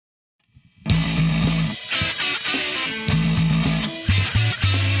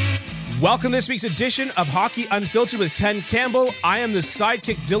Welcome to this week's edition of Hockey Unfiltered with Ken Campbell. I am the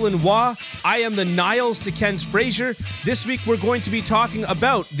sidekick Dylan Waugh. I am the Niles to Ken's Fraser. This week we're going to be talking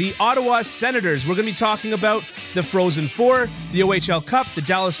about the Ottawa Senators. We're going to be talking about the Frozen Four, the OHL Cup, the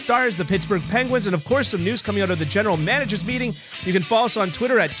Dallas Stars, the Pittsburgh Penguins, and of course some news coming out of the general managers meeting. You can follow us on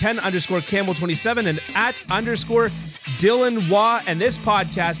Twitter at Ken_Campbell27 and at _Dylan Waugh, and this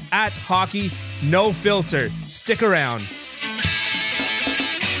podcast at Hockey No Filter. Stick around.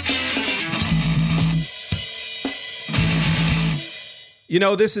 You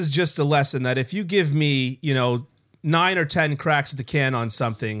know, this is just a lesson that if you give me, 9 or 10 cracks at the can on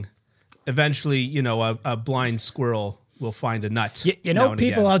something, eventually, a blind squirrel will find a nut.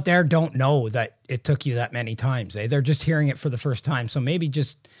 People out there don't know that it took you that many times. They're just hearing it for the first time. So maybe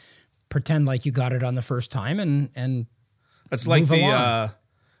just pretend like you got it on the first time and it's like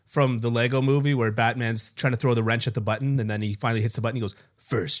from the Lego movie where Batman's trying to throw the wrench at the button and then he finally hits the button. He goes,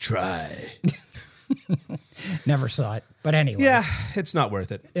 "First try." Never saw it. But anyway. Yeah, it's not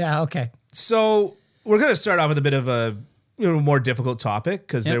worth it. Yeah, okay. So we're going to start off with a bit of a more difficult topic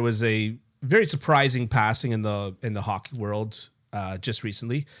because there was a very surprising passing in the hockey world just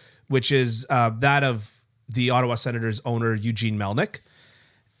recently, which is that of the Ottawa Senators owner Eugene Melnyk.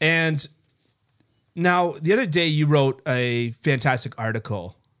 And now the other day you wrote a fantastic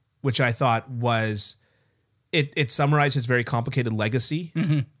article, which I thought was... It summarized his very complicated legacy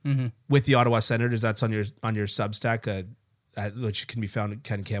with the Ottawa Senators. That's on your Substack, which can be found at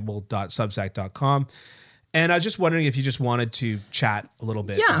kencampbell.substack.com. And I was just wondering if you just wanted to chat a little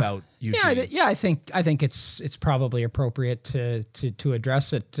bit about Eugene. Yeah, I think it's probably appropriate to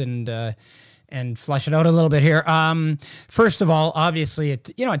address it and flesh it out a little bit here. First of all, obviously, a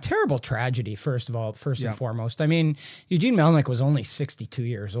terrible tragedy. First and foremost, I mean, Eugene Melnyk was only 62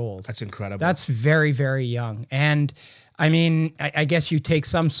 years old. That's incredible. That's very, very young. And I mean, I guess you take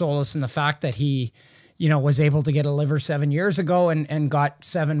some solace in the fact that he, was able to get a liver 7 years ago and got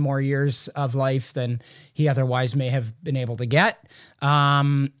 7 more years of life than he otherwise may have been able to get.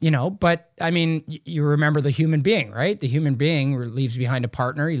 But I mean, you remember the human being, right? The human being leaves behind a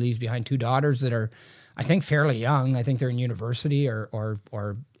partner. He leaves behind 2 daughters that are, I think, fairly young. I think they're in university or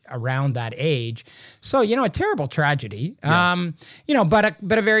around that age. So, a terrible tragedy, but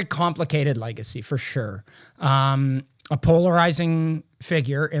a very complicated legacy for sure. A polarizing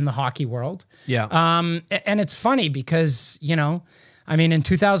figure in the hockey world. Yeah. And it's funny because, in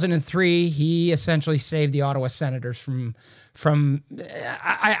 2003, he essentially saved the Ottawa Senators from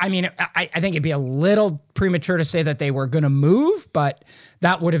I think it'd be a little premature to say that they were going to move, but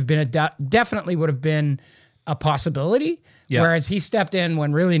that would have been definitely would have been a possibility. Yeah. Whereas he stepped in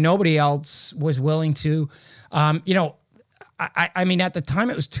when really nobody else was willing to, at the time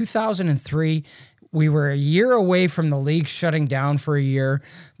it was 2003. We were a year away from the league shutting down for a year.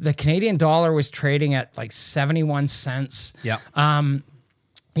 The Canadian dollar was trading at like 71 cents. Yeah. The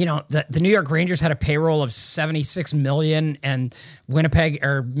New York Rangers had a payroll of 76 million and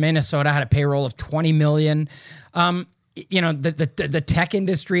Minnesota had a payroll of 20 million. The tech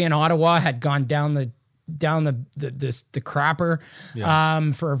industry in Ottawa had gone down the crapper,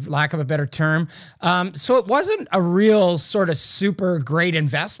 for lack of a better term. So it wasn't a real sort of super great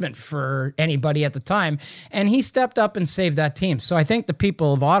investment for anybody at the time. And he stepped up and saved that team. So I think the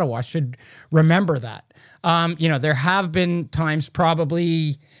people of Ottawa should remember that. There have been times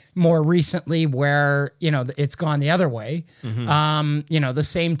probably more recently where, it's gone the other way. Mm-hmm. The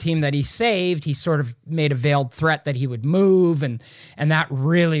same team that he saved, he sort of made a veiled threat that he would move. And that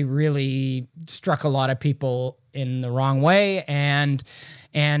really, really struck a lot of people in the wrong way and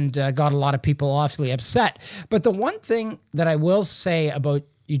got a lot of people awfully upset. But the one thing that I will say about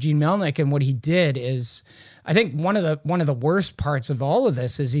Eugene Melnyk and what he did is, I think one of the worst parts of all of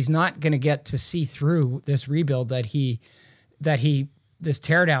this is he's not going to get to see through this rebuild this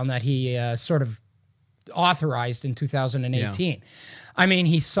teardown that he sort of authorized in 2018. Yeah. I mean,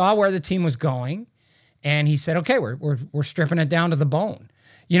 he saw where the team was going, and he said, "Okay, we're stripping it down to the bone."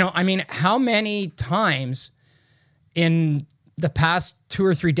 How many times in the past 2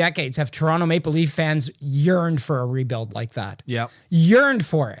 or 3 decades have Toronto Maple Leaf fans yearned for a rebuild like that? Yeah, yearned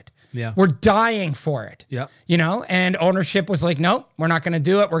for it. Yeah. We're dying for it. Yeah. And ownership was like, nope, we're not going to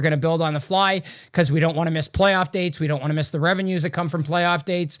do it. We're going to build on the fly because we don't want to miss playoff dates. We don't want to miss the revenues that come from playoff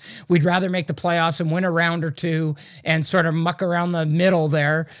dates. We'd rather make the playoffs and win a round or two and sort of muck around the middle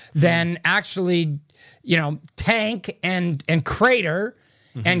there than actually, tank and crater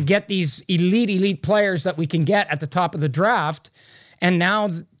and get these elite players that we can get at the top of the draft. And now,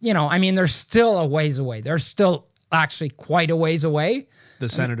 they're still a ways away. They're still actually quite a ways away. The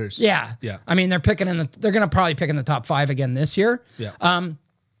Senators. Yeah. They're going to probably pick in the top 5 again this year. Yeah.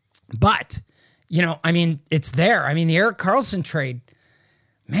 But, I mean, it's there. I mean, the Erik Karlsson trade,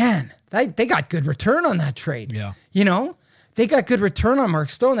 man, they got good return on that trade. Yeah. They got good return on Mark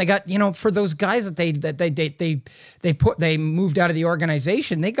Stone. They got, for those guys that they moved out of the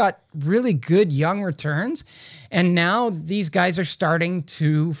organization, they got really good young returns. And now these guys are starting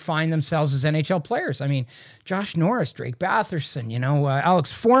to find themselves as NHL players. I mean, Josh Norris, Drake Batherson,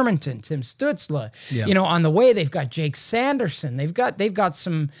 Alex Formanton, Tim Stutzla. Yeah. On the way, they've got Jake Sanderson. They've got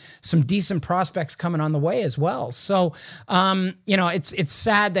some decent prospects coming on the way as well. So, it's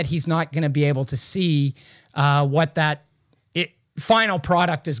sad that he's not going to be able to see what that final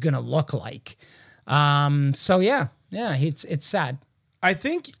product is going to look like. It's sad. I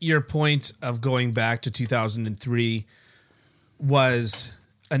think your point of going back to 2003 was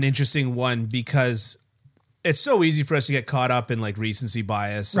an interesting one because it's so easy for us to get caught up in like recency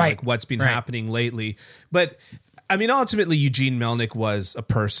bias, and like what's been happening lately. But I mean, ultimately, Eugene Melnyk was a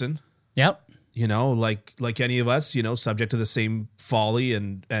person. Yep. Like any of us, subject to the same folly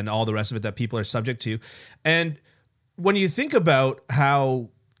and all the rest of it that people are subject to. And when you think about how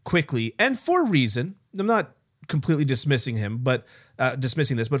quickly, and for a reason, I'm not completely dismissing him, but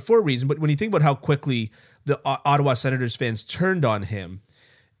dismissing this, but for a reason. But when you think about how quickly the Ottawa Senators fans turned on him,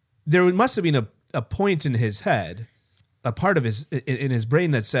 there must have been a point in his head, a part of in his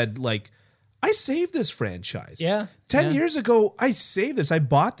brain that said, like, I saved this franchise. Yeah. 10 years ago, I saved this. I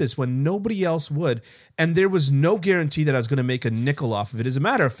bought this when nobody else would. And there was no guarantee that I was going to make a nickel off of it. As a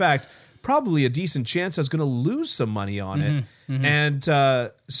matter of fact, probably a decent chance I was going to lose some money on it. Mm-hmm. And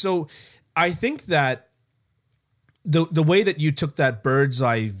so I think that the way that you took that bird's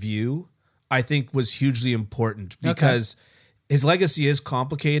eye view, I think was hugely important because his legacy is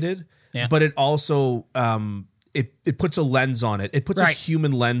complicated, but it also it puts a lens on it. It puts a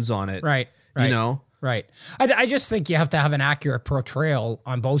human lens on it. Right. Right. I just think you have to have an accurate portrayal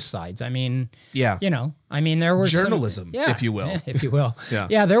on both sides. I mean, there were journalism, if you will. If you will.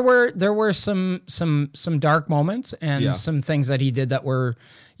 Yeah. There were some dark moments and some things that he did that were,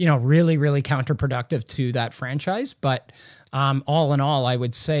 really, really counterproductive to that franchise. But all in all, I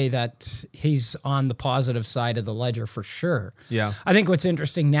would say that he's on the positive side of the ledger for sure. Yeah. I think what's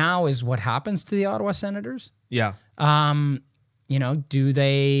interesting now is what happens to the Ottawa Senators. Yeah. Do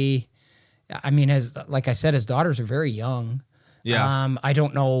they... I mean, like I said, his daughters are very young. Yeah. I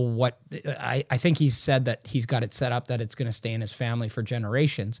don't know what... I think he's said that he's got it set up that it's going to stay in his family for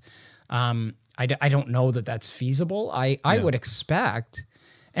generations. I don't know that that's feasible. I would expect...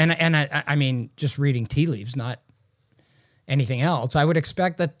 And I mean, just reading tea leaves, not anything else, I would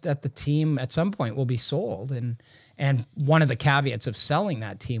expect that the team at some point will be sold. And one of the caveats of selling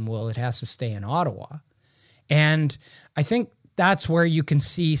that team it has to stay in Ottawa. And I think that's where you can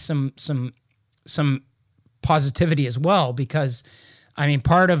see some positivity as well, because I mean,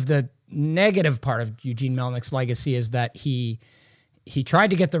 part of the negative part of Eugene Melnyk's legacy is that he tried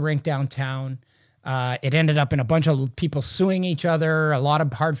to get the rink downtown. It ended up in a bunch of people suing each other, a lot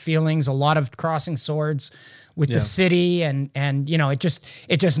of hard feelings, a lot of crossing swords with the city, and it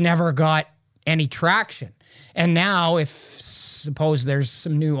just never got any traction. And now, if suppose there's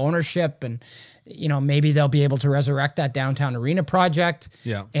some new ownership and maybe they'll be able to resurrect that downtown arena project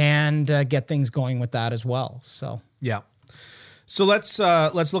and get things going with that as well. So So let's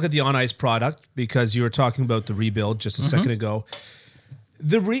look at the on ice product, because you were talking about the rebuild just a second ago.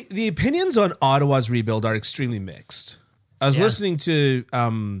 The opinions on Ottawa's rebuild are extremely mixed. I was listening to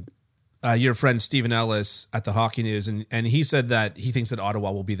your friend Stephen Ellis at the Hockey News, and he said that he thinks that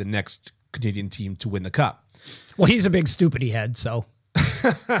Ottawa will be the next Canadian team to win the Cup. Well, he's a big stupidity head, so...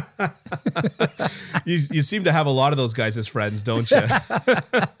 you seem to have a lot of those guys as friends, don't you?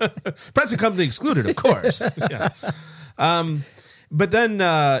 Present company excluded, of course. Yeah. But then,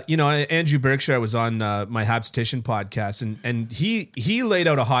 Andrew Berkshire was on my Habstition podcast, and he laid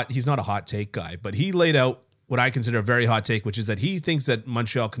out he's not a hot take guy, but he laid out what I consider a very hot take, which is that he thinks that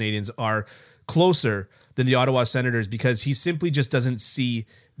Montreal Canadiens are closer than the Ottawa Senators because he simply just doesn't see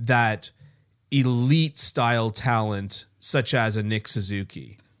that elite style talent such as a Nick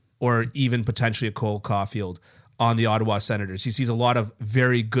Suzuki or even potentially a Cole Caulfield on the Ottawa Senators. He sees a lot of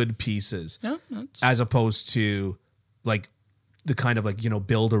very good pieces as opposed to like the kind of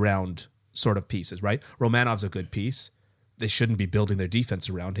build around sort of pieces, right? Romanov's a good piece. They shouldn't be building their defense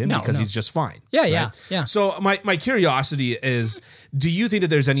around him because he's just fine. Yeah, right? yeah. So my curiosity is, do you think that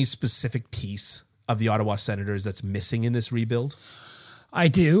there's any specific piece of the Ottawa Senators that's missing in this rebuild? I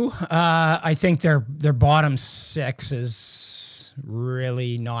do. I think their bottom six is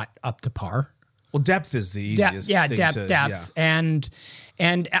really not up to par. Well, depth is the easiest thing depth. Yeah.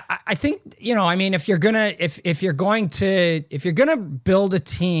 And I think, I mean, if you're going to build a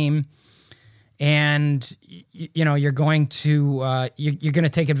team and you're going to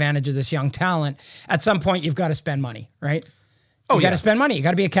take advantage of this young talent, at some point you've got to spend money, right? You got to spend money. You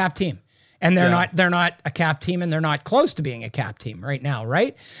got to be a cap team. And they're not a cap team, and they're not close to being a cap team right now,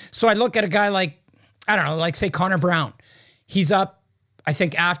 right? So I look at a guy like, I don't know, like say Connor Brown. He's up, I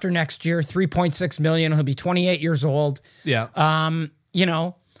think after next year, $3.6 million. He'll be 28 years old. Yeah.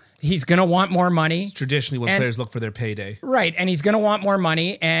 He's going to want more money. It's traditionally when players look for their payday. Right. And he's going to want more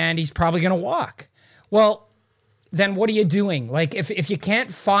money, and he's probably going to walk. Well, then what are you doing? Like if you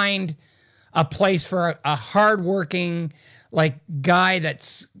can't find a place for a hardworking guy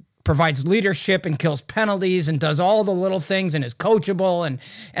that's provides leadership and kills penalties and does all the little things and is coachable and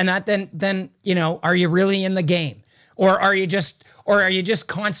that, then are you really in the game? Or are you just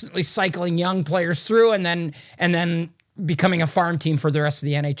constantly cycling young players through and then becoming a farm team for the rest of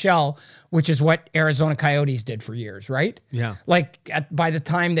the NHL, which is what Arizona Coyotes did for years, right? Yeah. By the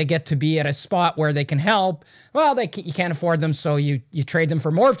time they get to be at a spot where they can help, well, you can't afford them, so you trade them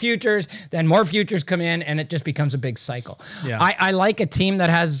for more futures, then more futures come in, and it just becomes a big cycle. Yeah. I like a team that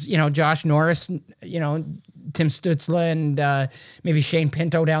has, Josh Norris, Tim Stützle, and maybe Shane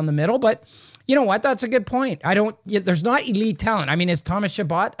Pinto down the middle, but you know what? That's a good point. There's not elite talent. I mean, is Thomas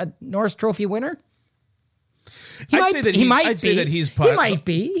Chabot a Norris Trophy winner? I'd say that he's probably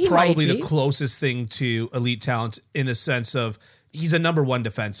the the closest thing to elite talent in the sense of he's a number one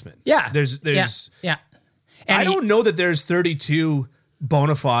defenseman. Yeah. There's And I don't know that there's 32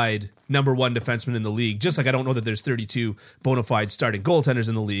 bona fide number one defensemen in the league, just like I don't know that there's 32 bona fide starting goaltenders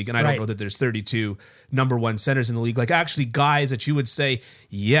in the league, and I don't know that there's 32 number one centers in the league. Like actually guys that you would say,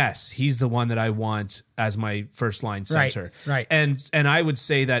 yes, he's the one that I want as my first line center. Right. And I would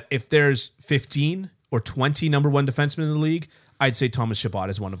say that if there's 15 or 20 number one defensemen in the league, I'd say Thomas Chabot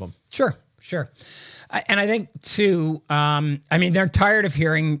is one of them. Sure. And I think, too, they're tired of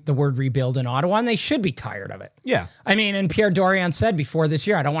hearing the word rebuild in Ottawa, and they should be tired of it. Yeah. I mean, and Pierre Dorion said before this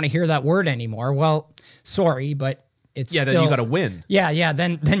year, I don't want to hear that word anymore. Well, sorry, but it's then you got to win. Yeah.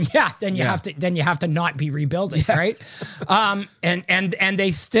 Then you have to not be rebuilding, right? And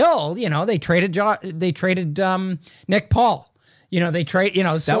they still, they traded Nick Paul.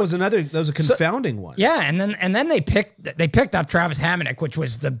 That was a confounding one. Yeah, and then they picked up Travis Hamonic, which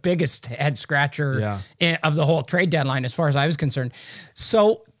was the biggest head scratcher of the whole trade deadline, as far as I was concerned.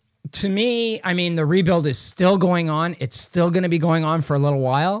 So to me, I mean, the rebuild is still going on. It's still going to be going on for a little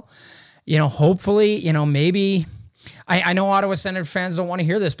while. Hopefully, maybe. I know Ottawa Senator fans don't want to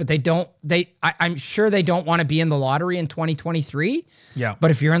hear this, but I'm sure they don't want to be in the lottery in 2023. Yeah. But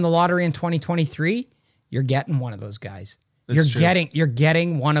if you're in the lottery in 2023, you're getting one of those guys. You're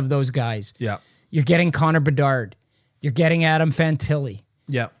getting one of those guys. Yeah. You're getting Connor Bedard. You're getting Adam Fantilli.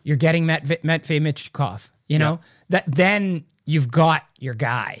 Yeah. You're getting Matvei Michkov. Then you've got your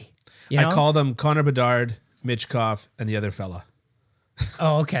guy. I call them Connor Bedard, Michkov, and the other fella.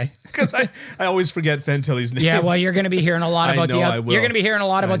 Oh, okay. Because I always forget Fantilli's name. Yeah, well, you're going to be hearing a lot about you're going to be hearing a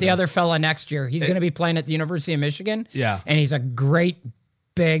lot about the other fella next year. He's going to be playing at the University of Michigan. Yeah. And he's a great,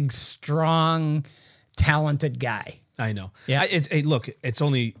 big, strong, talented guy. I know. Yeah.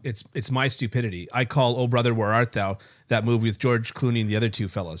 It's my stupidity. I call "Oh Brother, Where Art Thou" that movie with George Clooney and the other two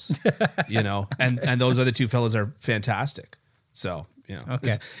fellas. and those other two fellas are fantastic. So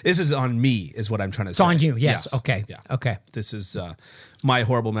okay. This is on me, is what I'm trying to say. It's on you. Yes. Okay. Yeah. Okay. This is my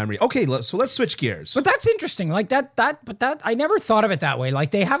horrible memory. Okay, so let's switch gears. But that's interesting. Like that. I never thought of it that way. Like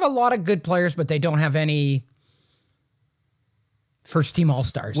they have a lot of good players, but they don't have any first team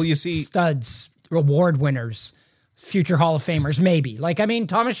all-stars. Well, you see, studs, award winners. Future Hall of Famers, maybe.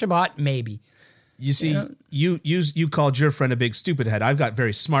 Thomas Chabot, maybe. You see, you called your friend a big stupid head. I've got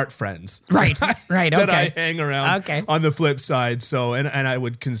very smart friends. Right. Okay. That I hang around on the flip side. So, and I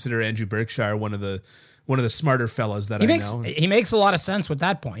would consider Andrew Berkshire one of the smarter fellas that I know. He makes a lot of sense with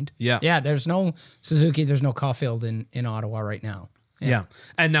that point. Yeah. Yeah, there's no Suzuki, there's no Caulfield in Ottawa right now. Yeah.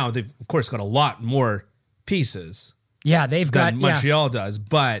 And now they've, of course, got a lot more pieces. Yeah, they've got... Montreal does,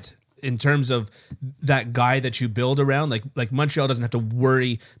 but... in terms of that guy that you build around, like Montreal doesn't have to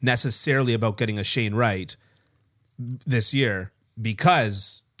worry necessarily about getting a Shane Wright this year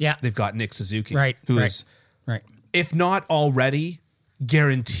because they've got Nick Suzuki, who is, if not already,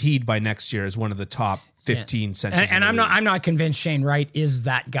 guaranteed by next year as one of the top 15 centers. And I'm not convinced Shane Wright is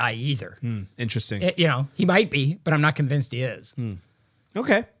that guy either. Interesting. He might be, but I'm not convinced he is.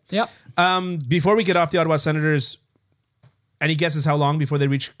 Okay. Yep. Before we get off the Ottawa Senators, any guesses how long before they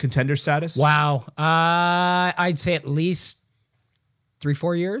reach contender status? Wow. I'd say at least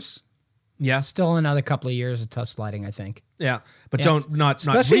 3-4 years. Yeah. Still another couple of years of tough sliding, I think. Yeah. But not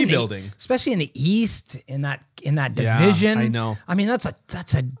rebuilding. Especially in the East, in that division. I know. I mean, that's a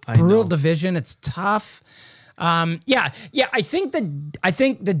brutal division. It's tough. I think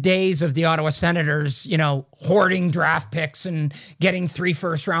the days of the Ottawa Senators, hoarding draft picks and getting 3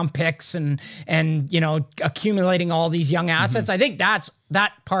 first-round picks and accumulating all these young assets. I think that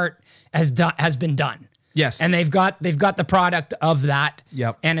part has been done. Yes, and they've got the product of that.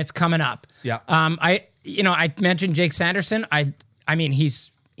 Yep. And it's coming up. Yeah. I mentioned Jake Sanderson. I mean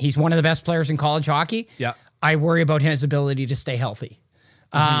he's one of the best players in college hockey. Yeah. I worry about his ability to stay healthy.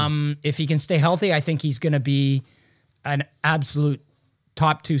 If he can stay healthy, I think he's going to be an absolute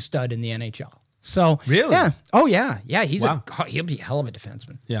top 2 stud in the NHL. So really, yeah, oh yeah, he'll be a hell of a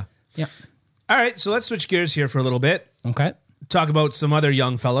defenseman. Yeah, yeah. All right, so let's switch gears here for a little bit. Okay, talk about some other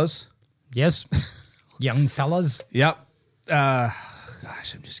young fellas. Yes, young fellas. Yep.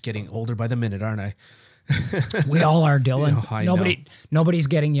 Gosh, I'm just getting older by the minute, aren't I? We all are, Dylan. I know. Nobody's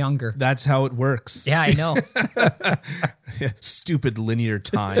getting younger. That's how it works. Yeah, I know. Stupid linear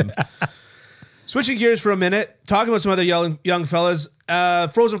time. Switching gears for a minute, talking about some other young fellas.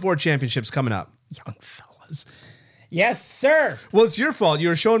 Frozen Four championships coming up. Young fellas. Yes, sir. Well, it's your fault. You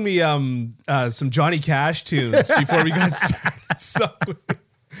were showing me some Johnny Cash tunes before we got started. So,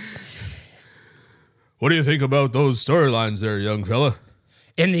 what do you think about those storylines there, young fella?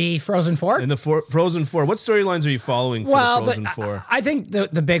 In the Frozen Four? In the Frozen Four. What storylines are you following for the Frozen Four? I think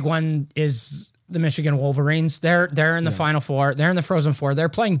the big one is the Michigan Wolverines. They're in the Final Four. They're in the Frozen Four. They're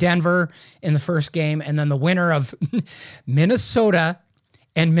playing Denver in the first game, and then the winner of Minnesota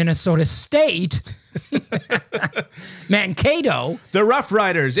and Minnesota State, Mankato. The Rough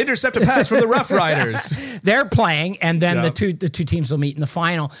Riders. Intercept a pass from the Rough Riders. They're playing, and then the two teams will meet in the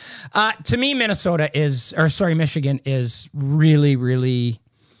final. To me, Michigan is really, really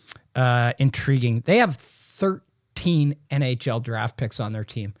intriguing. They have 13 NHL draft picks on their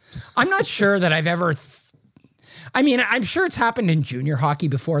team. I'm not sure that I've ever... I'm sure it's happened in junior hockey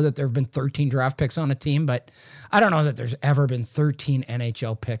before that there have been 13 draft picks on a team, but I don't know that there's ever been 13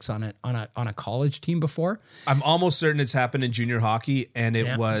 NHL picks on a college team before. I'm almost certain it's happened in junior hockey, and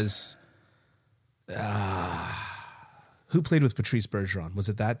it was who played with Patrice Bergeron? Was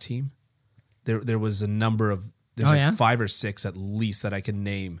it that team? There was a number of 5 or 6 at least that I can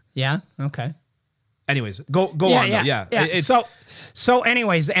name. Yeah. Okay. Anyways, go on. Yeah. So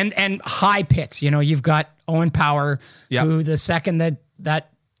anyways, and high picks. You've got Owen Power, who the second that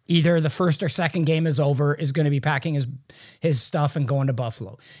either the first or second game is over is going to be packing his stuff and going to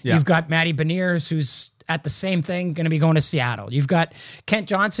Buffalo. Yeah. You've got Matty Beniers, who's at the same thing, going to be going to Seattle. You've got Kent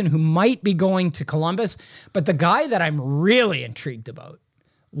Johnson, who might be going to Columbus, but the guy that I'm really intrigued about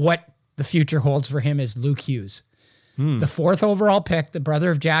what the future holds for him is Luke Hughes. The 4th overall pick, the brother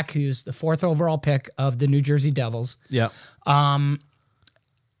of Jack Hughes, the 4th overall pick of the New Jersey Devils,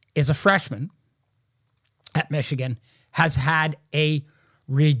 is a freshman at Michigan, has had a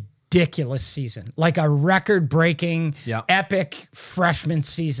ridiculous season, like a record-breaking, epic freshman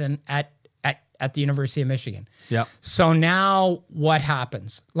season at the University of Michigan. Yeah. So now what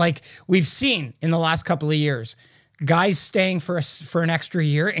happens? Like we've seen in the last couple of years, guys staying for an extra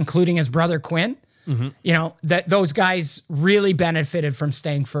year, including his brother Quinn. Mm-hmm. That those guys really benefited from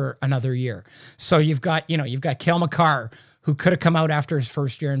staying for another year. So you've got Cale Makar, who could have come out after his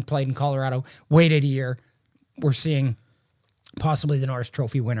first year and played in Colorado, waited a year. We're seeing possibly the Norris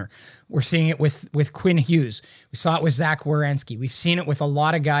Trophy winner. We're seeing it with Quinn Hughes. We saw it with Zach Werenski. We've seen it with a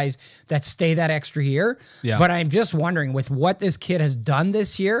lot of guys that stay that extra year. Yeah. But I'm just wondering, with what this kid has done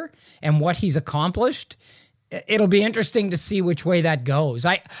this year and what he's accomplished, it'll be interesting to see which way that goes.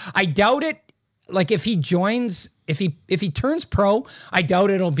 I doubt it. Like if he turns pro, I doubt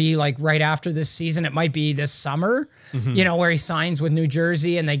it'll be like right after this season. It might be this summer, where he signs with New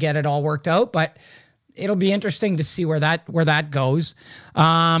Jersey and they get it all worked out. But it'll be interesting to see where that goes.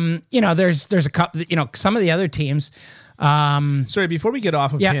 There's a couple. Some of the other teams. Sorry, before we get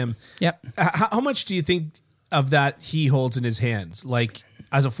off of him, how much do you think of that he holds in his hands? Like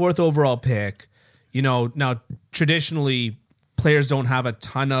as a 4th overall pick, now traditionally players don't have a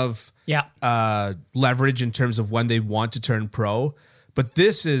ton of leverage in terms of when they want to turn pro, but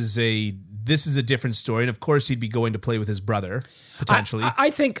this is a different story. And of course, he'd be going to play with his brother potentially. I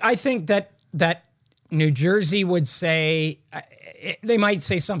think that New Jersey would say, they might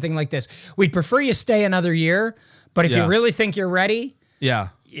say something like this: "We'd prefer you stay another year, but if you really think you're ready,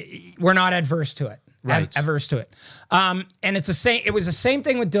 we're not adverse to it." Right. Adverse to it. And it was the same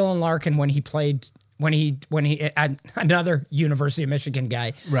thing with Dylan Larkin when he played at another University of Michigan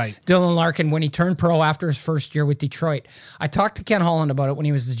guy, Right. Dylan Larkin, when he turned pro after his first year with Detroit. I talked to Ken Holland about it when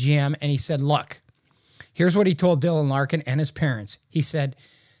he was the GM, and he said, look, here's what he told Dylan Larkin and his parents. He said,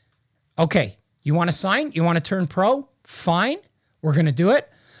 okay, you want to sign? You want to turn pro? Fine. We're going to do it.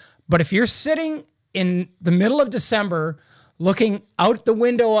 But if you're sitting in the middle of December looking out the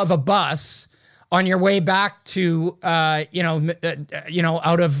window of a bus on your way back to,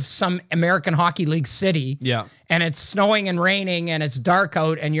 out of some American Hockey League city, and it's snowing and raining and it's dark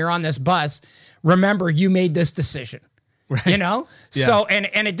out and you're on this bus, remember, you made this decision. Right. You know? Yeah. So,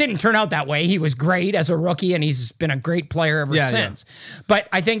 and it didn't turn out that way. He was great as a rookie, and he's been a great player ever since. Yeah. But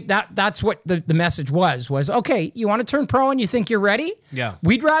I think that's what the message was, okay, you want to turn pro and you think you're ready? Yeah.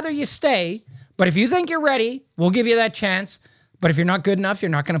 We'd rather you stay, but if you think you're ready, we'll give you that chance. But if you're not good enough, you're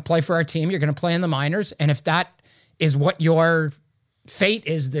not going to play for our team. You're going to play in the minors. And if that is what your fate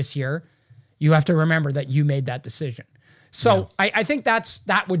is this year, you have to remember that you made that decision. So I think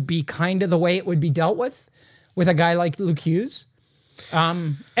that would be kind of the way it would be dealt with a guy like Luke Hughes.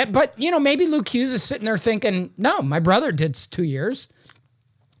 But, maybe Luke Hughes is sitting there thinking, no, my brother did 2 years.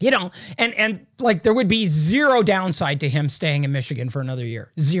 And like there would be zero downside to him staying in Michigan for another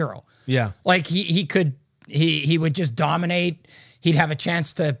year. Zero. Yeah. Like he would just dominate. He'd have a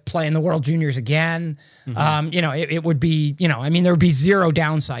chance to play in the World Juniors again. Mm-hmm. It would be, there would be zero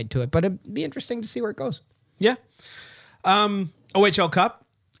downside to it, but it'd be interesting to see where it goes. Yeah. OHL Cup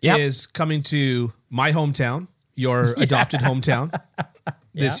is coming to my hometown, your adopted hometown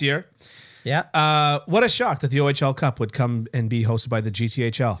this year. Yeah. What a shock that the OHL Cup would come and be hosted by the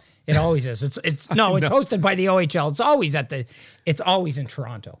GTHL. It always is. It's hosted by the OHL. It's always in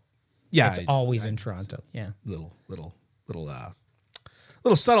Toronto. Yeah. It's always in Toronto. Yeah. Little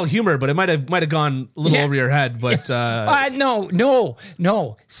subtle humor, but it might have gone a little over your head. But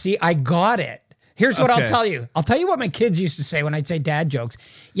no. See, I got it. Here's what I'll tell you. I'll tell you what my kids used to say when I'd say dad jokes.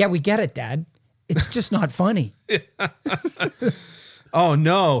 Yeah, we get it, Dad. It's just not funny. Oh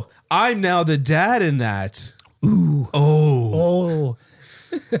no, I'm now the dad in that. Ooh. Oh.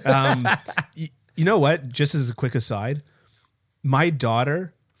 You know what? Just as a quick aside, my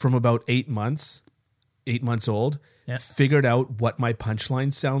daughter from about 8 months old, figured out what my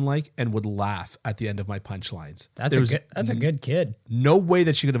punchlines sound like and would laugh at the end of my punchlines. That's a good kid. No way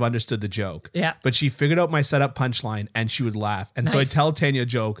that she could have understood the joke. Yeah. But she figured out my setup punchline and she would laugh. And so I'd tell Tanya a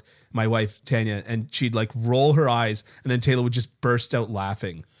joke, my wife Tanya, and she'd like roll her eyes and then Taylor would just burst out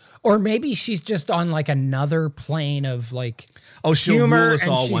laughing. Or maybe she's just on like another plane of like she'll humor rule us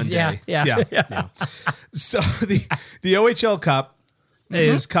all one day. Yeah. So the OHL Cup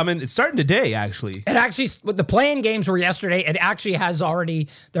is coming. It's starting today, actually. It actually, the playing games were yesterday. It actually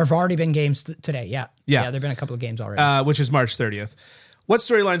there have already been games today. Yeah. There have been a couple of games already. Which is March 30th. What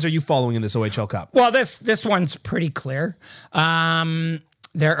storylines are you following in this OHL Cup? Well, this one's pretty clear.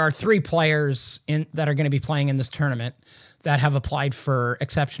 There are 3 players that are going to be playing in this tournament that have applied for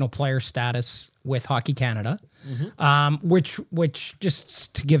exceptional player status with Hockey Canada, which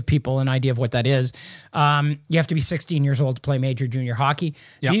just to give people an idea of what that is, you have to be 16 years old to play major junior hockey.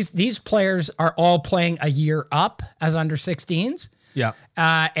 Yep. These players are all playing a year up as under 16s. Yeah.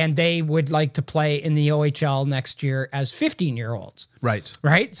 And they would like to play in the OHL next year as 15-year-olds.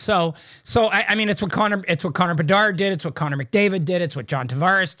 Right. So I mean, it's what Connor Bedard did. It's what Connor McDavid did. It's what John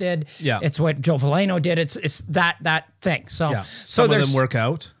Tavares did. Yeah. It's what Joe Veleno did. It's that thing. So some of them work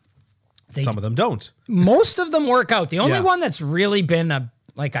out. Some of them don't. Most of them work out. The only one that's really been a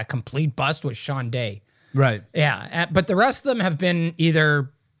complete bust was Sean Day. Right. Yeah. But the rest of them have been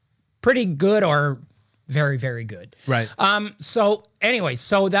either pretty good or very, very good. Right. So anyway,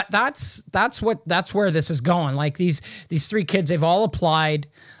 that's where this is going. Like these 3 kids, they've all applied.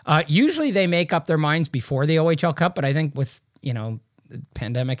 Usually they make up their minds before the OHL Cup, but I think with, the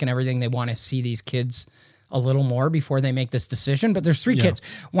pandemic and everything, they want to see these kids a little more before they make this decision. But there's 3 kids.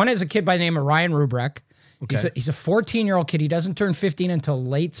 One is a kid by the name of Ryan Rubrek. Okay. He's a 14-year-old kid. He doesn't turn 15 until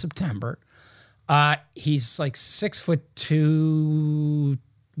late September. He's like 6'2",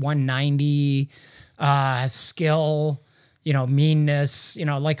 190, skill, meanness,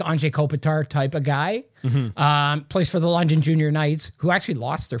 like Anjay Kopitar type of guy. Mm-hmm. Plays for the London Junior Knights, who actually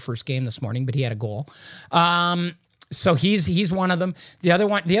lost their first game this morning, but he had a goal. So he's one of them. The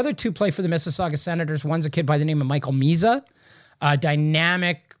other 2 play for the Mississauga Senators. One's a kid by the name of Michael Misa, a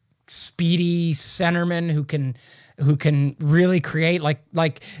dynamic, speedy centerman who can really create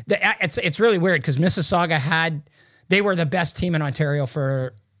it's really weird because Mississauga they were the best team in Ontario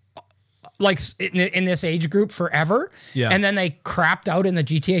for like in this age group forever. Yeah. And then they crapped out in the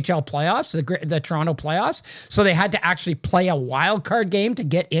GTHL playoffs, the Toronto playoffs. So they had to actually play a wild card game to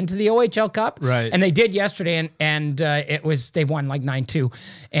get into the OHL Cup. Right. And they did yesterday, and they won like 9-2.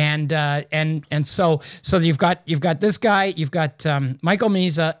 And so you've got this guy, you've got Michael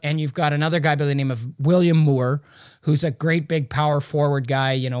Misa, and you've got another guy by the name of William Moore, who's a great big power forward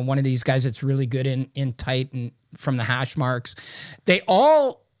guy, one of these guys that's really good in tight and from the hash marks. They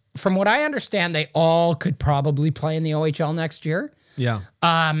all, from what I understand, they all could probably play in the OHL next year. Yeah.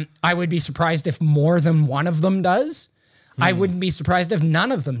 I would be surprised if more than one of them does. I wouldn't be surprised if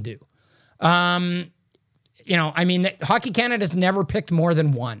none of them do. Hockey Canada's never picked more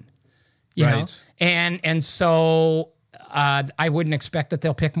than one. You know? And so I wouldn't expect that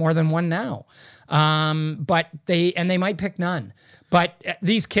they'll pick more than one now. But they might pick none. But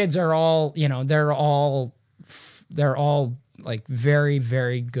these kids are all, they're all like very,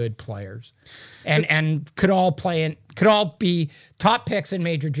 very good players, and could all be top picks in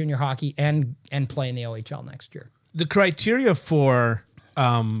major junior hockey and play in the OHL next year. The criteria for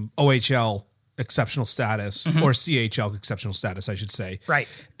OHL exceptional status, or CHL exceptional status, I should say, right,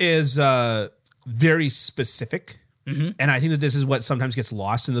 is very specific. And I think that this is what sometimes gets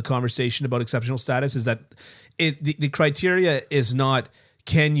lost in the conversation about exceptional status, is that the criteria is not,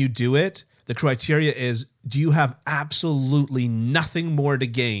 can you do it? The criteria is, do you have absolutely nothing more to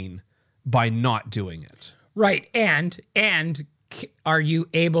gain by not doing it? Right. And are you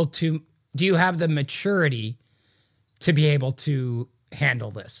able to, do you have the maturity to be able to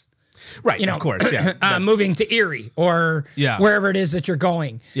handle this? Right, of course, yeah. Moving to Erie or wherever it is that you're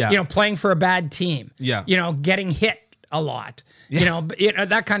going. Yeah. Playing for a bad team. Yeah. Getting hit a lot.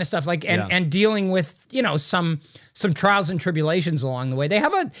 That kind of stuff. And dealing with some trials and tribulations along the way. They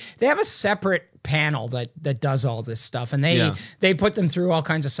have a separate panel that does all this stuff, and they put them through all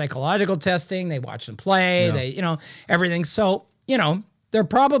kinds of psychological testing. They watch them play. They everything. So they're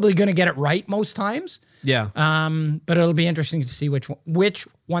probably going to get it right most times. Yeah. But it'll be interesting to see which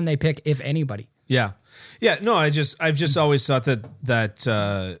one they pick, if anybody. Yeah. Yeah. No, I've just always thought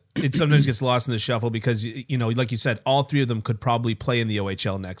that it sometimes gets lost in the shuffle because, like you said, all three of them could probably play in the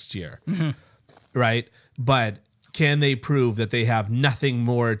OHL next year. Mm-hmm. Right. But can they prove that they have nothing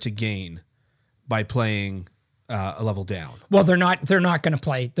more to gain by playing a level down? Well, they're not going to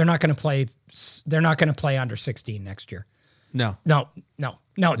play. They're not going to play under 16 next year. No.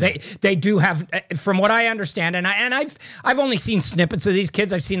 They do have, from what I understand, and I've only seen snippets of these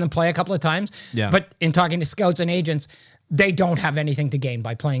kids. I've seen them play a couple of times. Yeah. But in talking to scouts and agents, they don't have anything to gain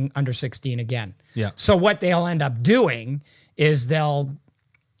by playing under 16 again. Yeah. So what they'll end up doing is they'll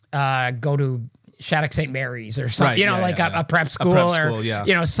go to Shattuck St. Mary's or something, right, a prep school,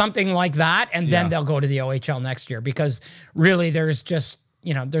 or something like that, and then they'll go to the OHL next year, because really there's just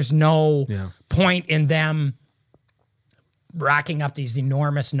there's no point in them racking up these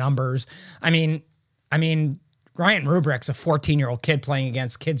enormous numbers. I mean, Ryan Rubrick's a 14-year-old kid playing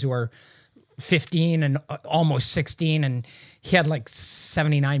against kids who are 15 and almost 16, and he had like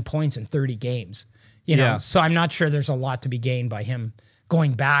 79 points in 30 games. So I'm not sure there's a lot to be gained by him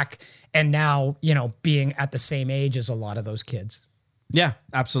going back and now, being at the same age as a lot of those kids. Yeah,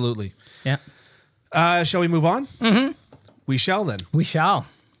 absolutely. Yeah. Shall we move on? Mm-hmm. We shall then. We shall.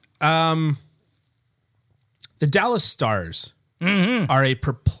 The Dallas Stars are a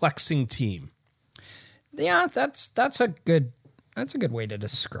perplexing team. Yeah, that's a good way to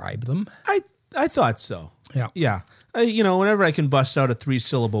describe them. I thought so. Yeah. Yeah. Whenever I can bust out a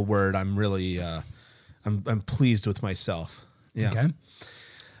 3-syllable word, I'm really I'm pleased with myself. Yeah. Okay.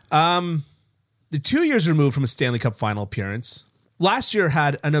 The 2 years removed from a Stanley Cup final appearance. Last year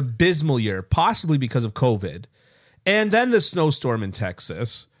had an abysmal year, possibly because of COVID, and then the snowstorm in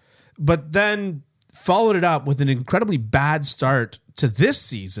Texas, but then followed it up with an incredibly bad start to this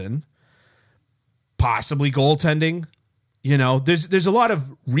season, possibly goaltending. There's a lot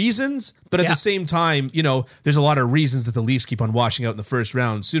of reasons, but at the same time, there's a lot of reasons that the Leafs keep on washing out in the first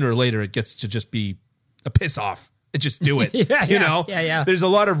round. Sooner or later, it gets to just be a piss off. Just do it. Yeah. There's a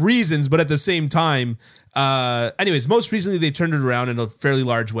lot of reasons, but at the same time, anyways, most recently they turned it around in a fairly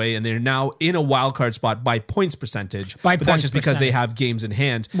large way, and they're now in a wild card spot by points percentage. But that's just because they have games in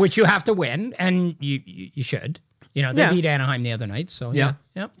hand, which you have to win, and you should. They beat Anaheim the other night, so yeah,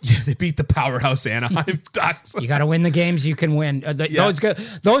 they beat the powerhouse Anaheim Ducks. You got to win the games you can win.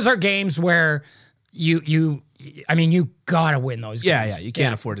 Those are games where you got to win those games. Yeah, you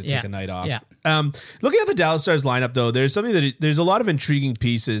can't afford to take a night off. Yeah. Looking at the Dallas Stars lineup, though, there's a lot of intriguing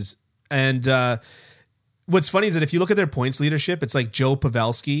pieces. And what's funny is that if you look at their points leadership, it's like Joe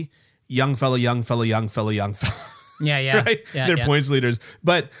Pavelski, young fella. Yeah. Right? Yeah, They're yeah. points leaders.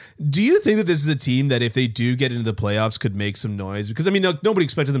 But do you think that this is a team that if they do get into the playoffs could make some noise? Because, I mean, nobody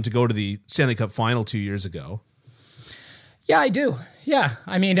expected them to go to the Stanley Cup final 2 years ago. Yeah, I do. Yeah.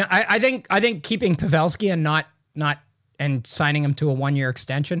 I mean, I think keeping Pavelski and signing him to a 1-year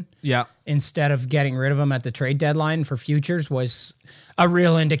extension instead of getting rid of him at the trade deadline for futures was a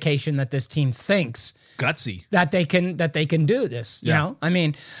real indication that this team thinks gutsy that they can do this. You know, I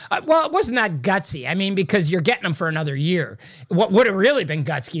mean, well, it wasn't that gutsy. I mean, because you're getting him for another year. What would have really been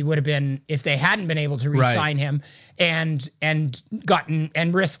gutsy would have been if they hadn't been able to re-sign him and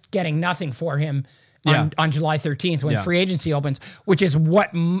risked getting nothing for him on July 13th when free agency opens, which is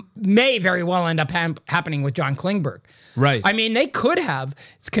what may very well end up happening with John Klingberg. Right. I mean, they could have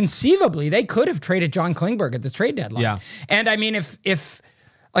traded John Klingberg at the trade deadline. Yeah. And I mean, if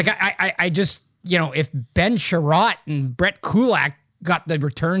I just, you know, if Ben Sherratt and Brett Kulak got the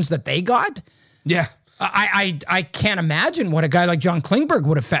returns that they got, I can't imagine what a guy like John Klingberg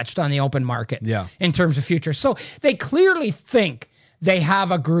would have fetched on the open market in terms of future. So they clearly think they have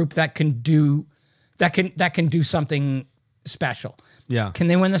a group that can do something special. Yeah. Can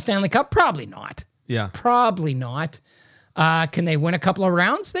they win the Stanley Cup? Probably not. Yeah. Probably not. Can they win a couple of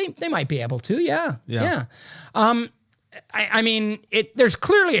rounds? They might be able to. Yeah. I mean, there's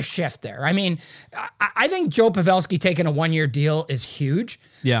clearly a shift there. I mean, I think Joe Pavelski taking a 1-year deal is huge.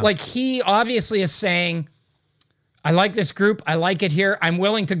 Yeah. Like, he obviously is saying, I like this group. I like it here. I'm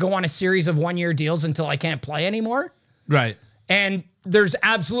willing to go on a series of 1-year deals until I can't play anymore. Right. And there's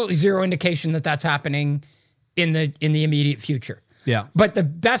absolutely zero indication that that's happening in the immediate future. Yeah. But the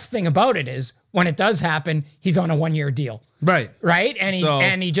best thing about it is when it does happen, he's on a 1-year deal. Right.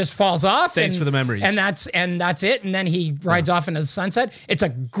 And he just falls off. Thanks for the memories. And that's it. And then he rides off into the sunset. It's a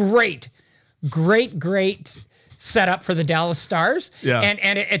great setup for the Dallas Stars. Yeah.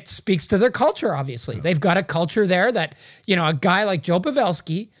 And it speaks to their culture, obviously. They've got a culture there that, you know, a guy like Joe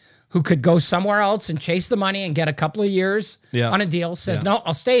Pavelski, who could go somewhere else and chase the money and get a couple of years on a deal, says, no,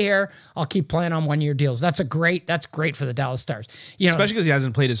 I'll stay here. I'll keep playing on 1-year deals. That's great for the Dallas Stars. You know, especially because he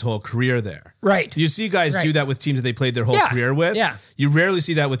hasn't played his whole career there. Right. You see guys do that with teams that they played their whole career with. Yeah. You rarely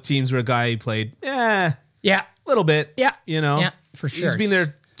see that with teams where a guy played, a little bit. Yeah. You know? Yeah, for sure. He's been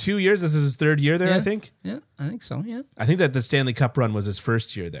there 2 years. This is his third year there, I think. Yeah, I think so, yeah. I think that the Stanley Cup run was his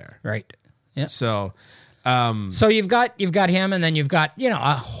first year there. Right. Yeah. So... so you've got him, and then you've got, you know,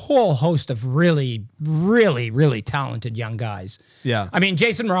 a whole host of really, really, really talented young guys. Yeah. I mean,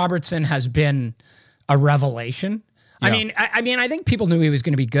 Jason Robertson has been a revelation. Yeah. I mean, I think people knew he was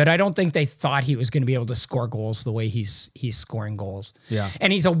going to be good. I don't think they thought he was going to be able to score goals the way he's scoring goals. Yeah.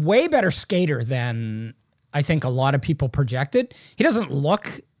 And he's a way better skater than I think a lot of people projected. He doesn't look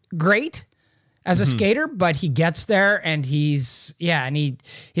great as a skater, but he gets there, and he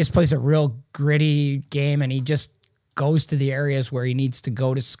just plays a real gritty game, and he just goes to the areas where he needs to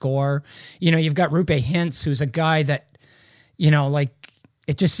go to score. You know, you've got Rupe Hintz, who's a guy that, you know, like,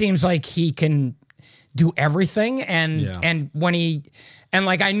 it just seems like he can do everything. And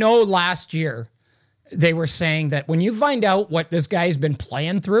like, I know last year they were saying that when you find out what this guy's been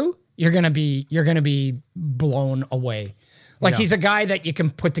playing through, you're gonna be blown away. Like, he's a guy that you can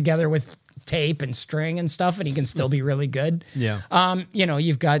put together with tape and string and stuff, and he can still be really good. Yeah. You know,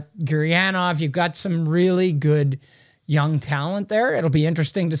 you've got Guryanov, you've got some really good young talent there. It'll be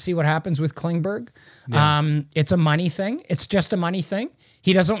interesting to see what happens with Klingberg. Yeah. It's a money thing. It's just a money thing.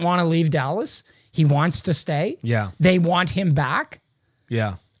 He doesn't want to leave Dallas. He wants to stay. Yeah. They want him back.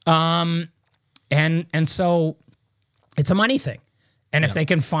 Yeah. And so it's a money thing. And if they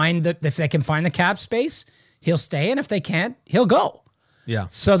can find the cap space, he'll stay, and if they can't, he'll go. Yeah.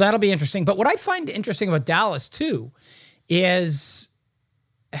 So that'll be interesting. But what I find interesting about Dallas too is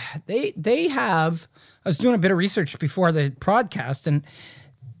they have, I was doing a bit of research before the podcast, and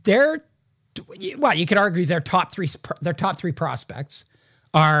you could argue their top three prospects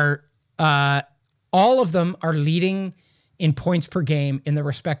are all of them are leading in points per game in the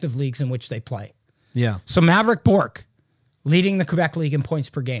respective leagues in which they play. Yeah. So Maverick Bourque leading the Quebec League in points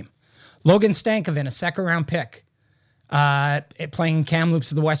per game. Logan Stankoven, a second-round pick, playing in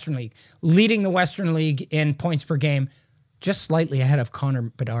Kamloops of the Western League, leading the Western League in points per game, just slightly ahead of Connor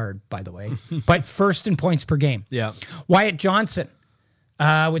Bedard, by the way, but first in points per game. Yeah. Wyatt Johnson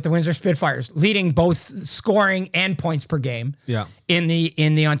with the Windsor Spitfires, leading both scoring and points per game. Yeah. In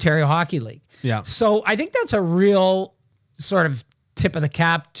the Ontario Hockey League. Yeah. So I think that's a real sort of tip of the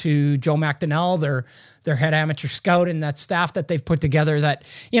cap to Joe McDonnell, their head amateur scout, and that staff that they've put together. That,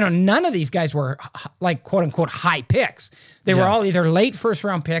 you know, none of these guys were like quote unquote high picks. They were all either late first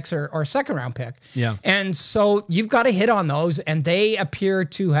round picks or second round pick. Yeah. And so you've got to hit on those, and they appear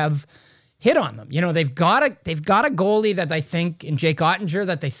to have hit on them. They've got a goalie that they think in Jake Ottinger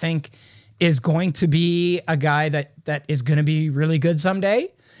that they think is going to be a guy that is going to be really good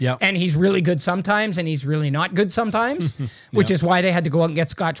someday. Yeah. And he's really good sometimes, and he's really not good sometimes, which is why they had to go out and get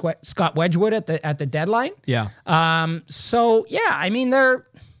Scott Wedgwood at the deadline. Yeah. So yeah, I mean they're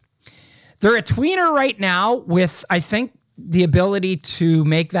a tweener right now with, I think, the ability to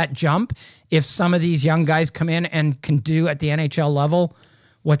make that jump if some of these young guys come in and can do at the NHL level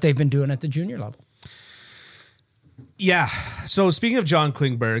what they've been doing at the junior level. Yeah. So speaking of John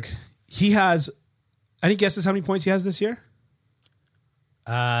Klingberg, he has, any guesses how many points he has this year?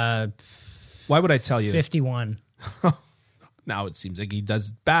 Why would I tell you? 51. Now it seems like he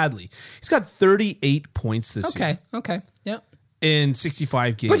does badly. He's got 38 points this year. Okay. Yeah. In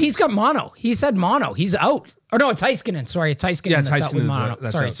 65 games. But he's got mono. He's had mono. He's out. Or no, it's Heiskanen. Sorry, it's Heiskanen. Yeah, it's that's out with Heiskanen.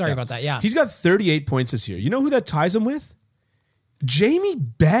 mono. Sorry about that. Yeah. He's got 38 points this year. You know who that ties him with? Jamie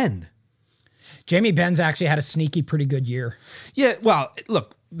Benn. Jamie Benn's actually had a sneaky pretty good year. Yeah, well,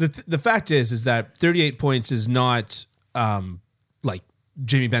 look, the fact is that 38 points is not like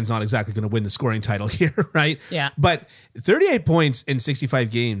Jamie Benn's not exactly going to win the scoring title here, right? Yeah. But 38 points in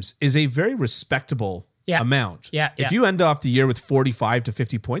 65 games is a very respectable amount. Yeah. If you end off the year with 45 to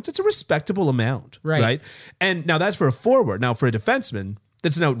 50 points, it's a respectable amount, right? And now that's for a forward. Now for a defenseman,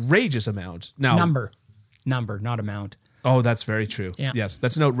 that's an outrageous amount. Now Number, not amount. Oh, that's very true. Yeah. Yes,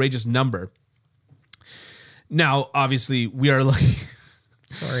 that's an outrageous number. Now, obviously, we are like,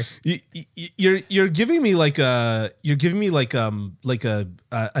 sorry, you're giving me like an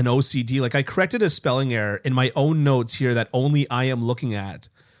OCD. Like I corrected a spelling error in my own notes here that only I am looking at,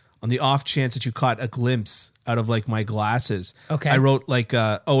 on the off chance that you caught a glimpse out of like my glasses. Okay, I wrote like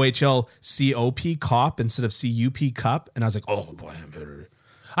OHL COP cop instead of CUP cup, and I was like, oh boy, I'm better.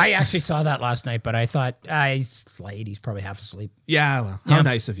 I actually saw that last night, but I thought he's late. He's probably half asleep. Yeah, well, how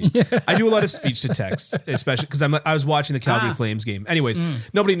nice of you. I do a lot of speech to text, especially because I was watching the Calgary Flames game. Anyways,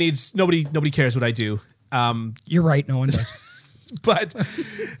 nobody cares what I do. You're right. No one does. But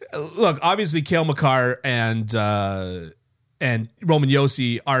look, obviously, Cale Makar and Roman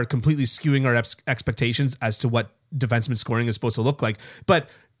Josi are completely skewing our expectations as to what defenseman scoring is supposed to look like.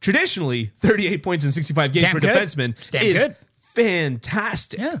 But traditionally, 38 points in 65 games for a defenseman is good.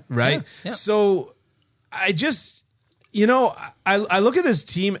 Fantastic, right? Yeah. So I just, I look at this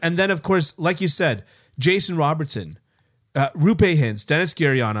team, and then of course, like you said, Jason Robertson, Roope Hintz, Dennis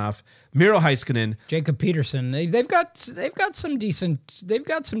Gurianov, Miro Heiskanen, Jacob Peterson. They've got some decent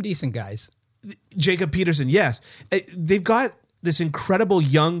guys. Jacob Peterson, yes, they've got this incredible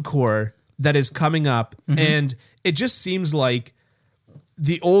young core that is coming up, and it just seems like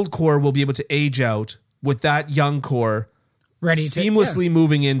the old core will be able to age out with that young core. Ready seamlessly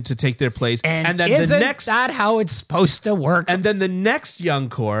moving in to take their place. And then isn't that how it's supposed to work? And then the next young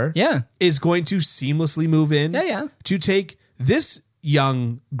core is going to seamlessly move in to take this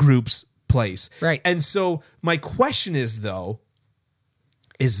young group's place. Right. And so my question is, though,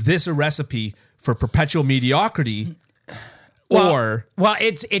 is this a recipe for perpetual mediocrity? Well,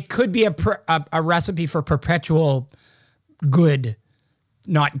 it could be a recipe for perpetual good,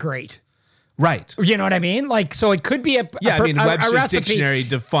 not great. Right. You know what I mean? Like, so it could be Webster's dictionary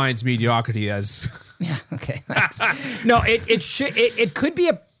defines mediocrity as. Yeah. Okay. No, it could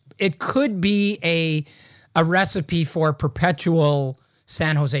be a recipe for perpetual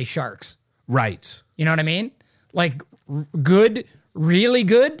San Jose Sharks. Right. You know what I mean? Like good, really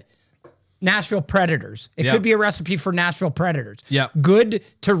good Nashville Predators. It could be a recipe for Nashville Predators. Yeah. Good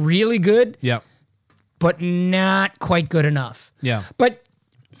to really good. Yeah. But not quite good enough. Yeah. But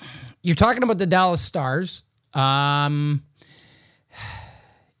you're talking about the Dallas Stars. That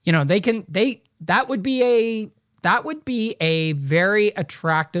would be a very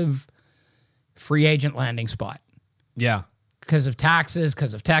attractive free agent landing spot. Yeah. Because of taxes,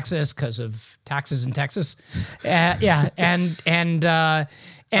 because of Texas, because of taxes in Texas. And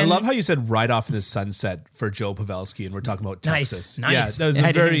I love how you said right off in the sunset for Joe Pavelski, and we're talking about Texas. Nice. Yeah, that was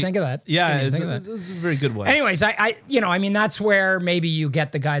I didn't think of that. Yeah, it was a very good one. Anyways, that's where maybe you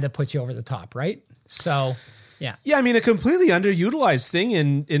get the guy that puts you over the top, right? So, yeah. Yeah, I mean, a completely underutilized thing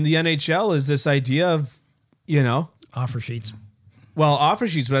in the NHL is this idea of, offer sheets. Well, offer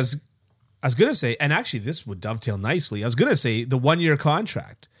sheets, but I was going to say, and actually this would dovetail nicely. I was going to say the 1-year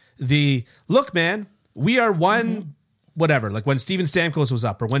contract. Look, man, we are one... whatever, like when Steven Stamkos was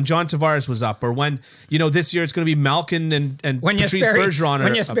up, or when John Tavares was up, or when, this year it's going to be Malkin and when Patrice Bergeron.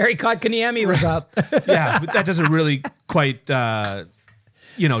 When Jesperi Kotkaniemi was up. Yeah, but that doesn't really quite, tie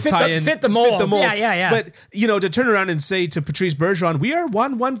in. Fit the mold. Yeah. But, to turn around and say to Patrice Bergeron, we are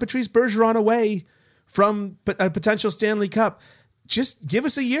one Patrice Bergeron away from a potential Stanley Cup. Just give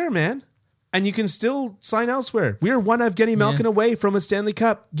us a year, man. and you can still sign elsewhere. We're one Evgeny Malkin away from a Stanley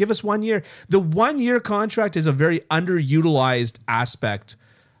Cup. Give us 1 year. The 1 year contract is a very underutilized aspect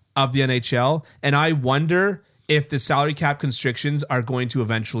of the NHL, and I wonder if the salary cap constrictions are going to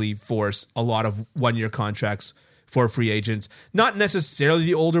eventually force a lot of 1 year contracts for free agents. Not necessarily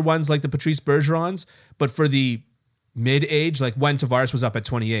the older ones like the Patrice Bergerons, but for the mid-age, like when Tavares was up at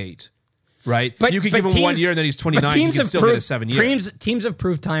 28. Right, but you could give him 1 year and then he's 29. You can still get a 7 year. Teams have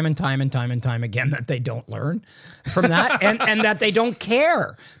proved time and time again that they don't learn from that, and that they don't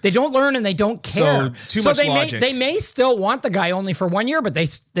care. They don't learn and they don't care. So much logic. They may still want the guy only for 1 year, but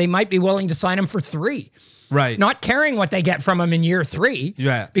they might be willing to sign him for 3. Right, not caring what they get from him in year 3.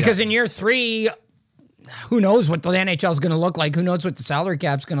 Yeah, because in year 3, who knows what the NHL is going to look like? Who knows what the salary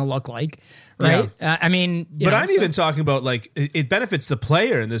cap's going to look like? Right. Yeah. I mean, but I'm even talking about like it benefits the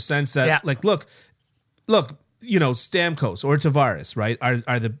player in the sense that like, look, Stamkos or Tavares, right,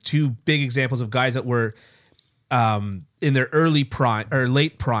 are the two big examples of guys that were in their early prime or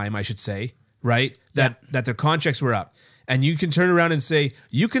late prime, I should say, right? That their contracts were up. And you can turn around and say,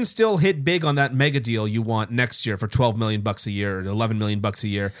 you can still hit big on that mega deal you want next year for $12 million a year or $11 million a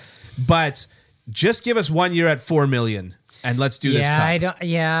year. But just give us 1 year at $4 million. And let's do this. I don't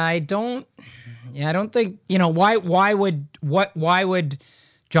think, why would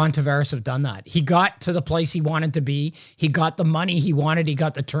John Tavares have done that? He got to the place he wanted to be. He got the money he wanted. He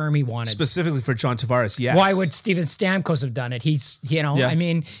got the term he wanted. Specifically for John Tavares, yes. Why would Steven Stamkos have done it? I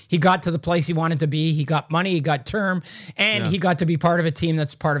mean, he got to the place he wanted to be. He got money, he got term, and he got to be part of a team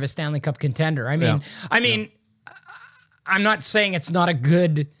that's part of a Stanley Cup contender. I'm not saying it's not a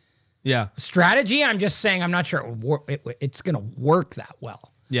good strategy. I'm just saying I'm not sure it's going to work that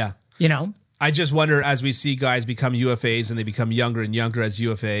well. Yeah. I just wonder, as we see guys become UFAs and they become younger and younger as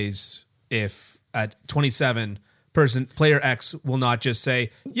UFAs, if at 27, player X will not just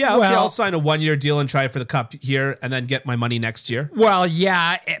say, I'll sign a 1 year deal and try for the cup here and then get my money next year. Well,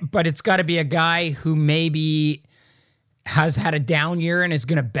 yeah, but it's got to be a guy who maybe has had a down year and is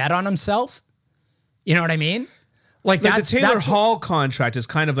going to bet on himself. You know what I mean? Like the Taylor Hall contract is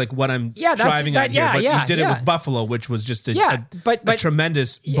kind of like what I'm driving at here. But you did it with Buffalo, which was just a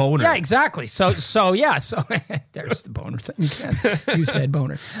tremendous boner. Yeah, exactly. So there's the boner thing. You said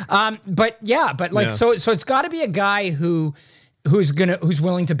boner. So it's got to be a guy who's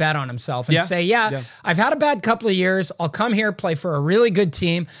willing to bet on himself and say, I've had a bad couple of years. I'll come here, play for a really good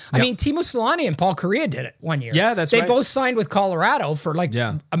team. I mean, Timo Solani and Paul Kariya did it 1 year. Yeah, they both signed with Colorado for like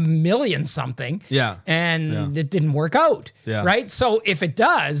 $1 million something. Yeah. And it didn't work out. Yeah. Right? So if it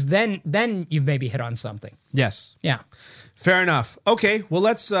does, then you've maybe hit on something. Yes. Yeah. Fair enough. Okay, well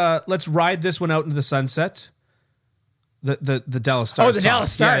let's ride this one out into the sunset. The Dallas Stars. Oh, the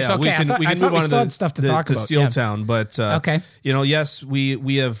Dallas Stars. Yeah. Okay, we can move on to stuff to talk about. Steel Town, but yes,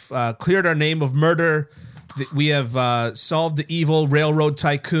 we have cleared our name of murder. We have solved the evil railroad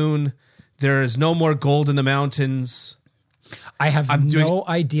tycoon. There is no more gold in the mountains. I have no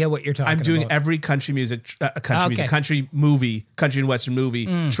idea what you're talking about. I'm doing every country and western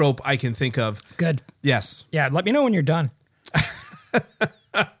movie trope I can think of. Good. Yes. Yeah. Let me know when you're done.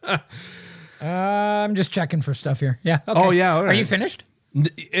 I'm just checking for stuff here. Yeah. Okay. Oh, yeah. All right. Are you finished?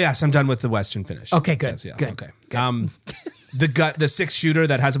 Yes, I'm done with the Western finish. Okay, good. Yes, yeah. Good. Okay. Good. The 6-shooter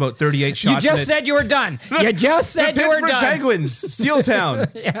that has about 38 shots. You just said you were done. You just said you were done. The Pittsburgh Penguins, Steel Town.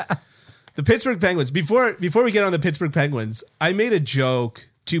 Yeah. The Pittsburgh Penguins. Before we get on the Pittsburgh Penguins, I made a joke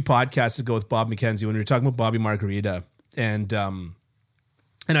 2 podcasts ago with Bob McKenzie when we were talking about Bobby Margarita, and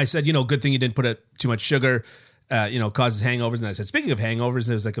I said, good thing you didn't put too much sugar. Causes hangovers. And I said, speaking of hangovers,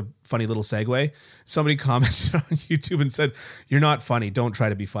 and it was like a funny little segue. Somebody commented on YouTube and said, "You're not funny. Don't try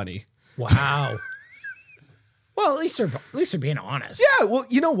to be funny." Wow. Well, at least they're being honest. Yeah. Well,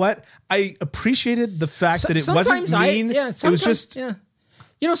 you know what? I appreciated the fact that it wasn't mean. It was just. Yeah.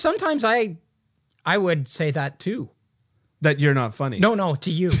 Sometimes I would say that too. That you're not funny. No, to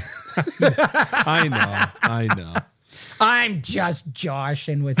you. I know. I'm just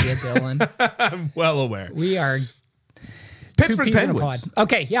joshing with you, Dylan. I'm well aware. We are Pittsburgh Penguins.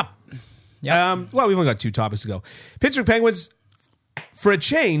 Okay, yep. Well, we've only got 2 topics to go. Pittsburgh Penguins, for a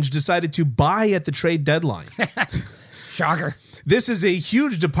change, decided to buy at the trade deadline. Shocker. This is a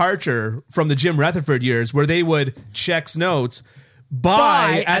huge departure from the Jim Rutherford years where they would, checks notes,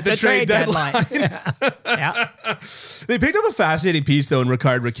 buy at the trade deadline. Yeah. They picked up a fascinating piece, though, in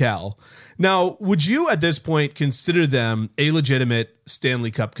Rickard Rakell. Now, would you at this point consider them a legitimate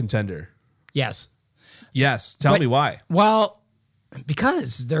Stanley Cup contender? Yes. Yes. Tell me why. Well,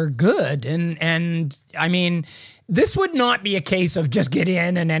 because they're good. And I mean, this would not be a case of just get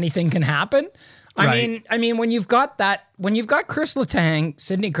in and anything can happen. I mean, when you've got Chris Letang,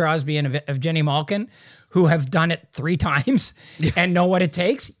 Sidney Crosby, and Evgeny Malkin, who have done it 3 times and know what it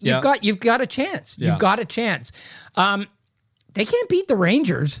takes, you've got a chance. You've got a chance. They can't beat the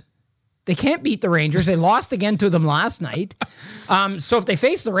Rangers. They They lost again to them last night. So if they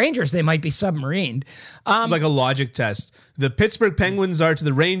face the Rangers, they might be submarined. It's like a logic test. The Pittsburgh Penguins are to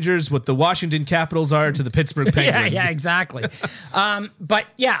the Rangers what the Washington Capitals are to the Pittsburgh Penguins. yeah, exactly. But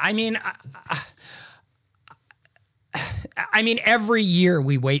yeah, I mean, every year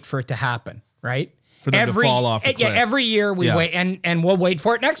we wait for it to happen, right? For them to fall off the cliff. Yeah, every year we wait, and we'll wait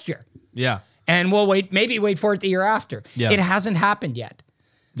for it next year. Yeah. And we'll maybe wait for it the year after. Yeah. It hasn't happened yet.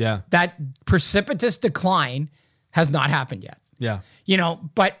 Yeah. That precipitous decline has not happened yet. Yeah.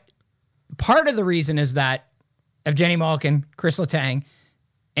 But part of the reason is that Evgeny Malkin, Chris Letang,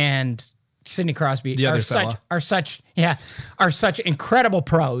 and Sidney Crosby are such incredible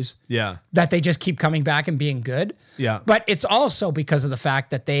pros. Yeah. That they just keep coming back and being good. Yeah. But it's also because of the fact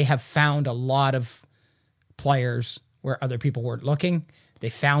that they have found a lot of players where other people weren't looking. They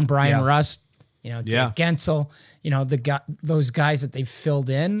found Brian Rust, Jake Gensel, those guys that they've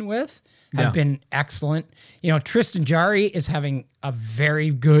filled in with have been excellent. Tristan Jarry is having a very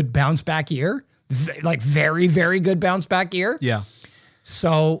good bounce back year, very, very good bounce back year. Yeah.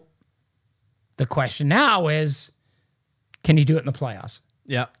 So the question now is, can he do it in the playoffs?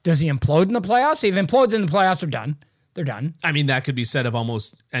 Yeah. Does he implode in the playoffs? If he implodes in the playoffs, they're done. They're done. I mean, that could be said of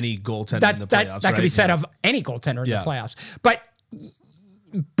almost any goaltender in the playoffs. That could be said of any goaltender in the playoffs.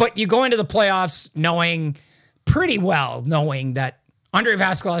 But you go into the playoffs knowing that Andrei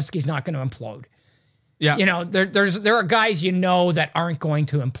Vasilevsky's not going to implode. Yeah. There are guys that aren't going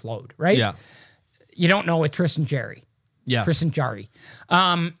to implode, right? Yeah. You don't know with Tristan Jarry. Yeah. Tristan Jarry.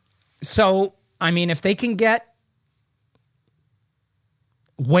 So, I mean, if they can get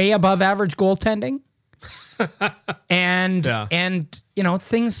way above average goaltending and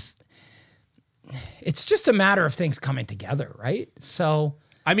things, it's just a matter of things coming together, right? So,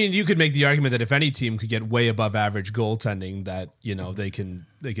 I mean, you could make the argument that if any team could get way above average goaltending, that they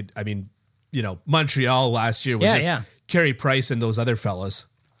could. I mean, Montreal last year was just Carey Price and those other fellas.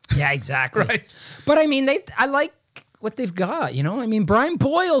 Yeah, exactly. Right. But I mean, I like what they've got. I mean, Brian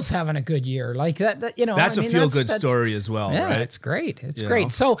Boyle's having a good year, like that. That's a feel-good story as well. Yeah, right? It's great. It's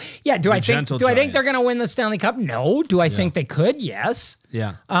great. So, yeah, do I think they're going to win the Stanley Cup? No. Do I think they could? Yes.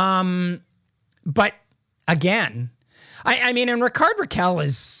 Yeah. But again, I mean, and Rickard Rakell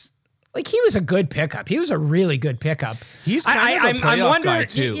is he was a good pickup. He was a really good pickup. He's kind of a playoff guy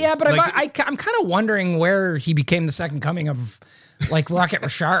too. Yeah, but I'm kind of wondering where he became the second coming of Rocket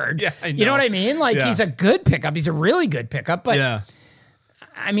Richard. Yeah, I know. You know what I mean? He's a good pickup. He's a really good pickup. But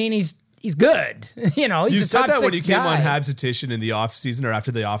I mean, he's good. He's you said that when you came guy. on Habs Edition in the off season or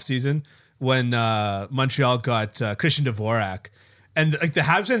after the off season when Montreal got Christian Dvorak. And the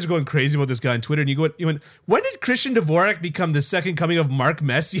Habs fans are going crazy about this guy on Twitter. And you went, when did Christian Dvorak become the second coming of Mark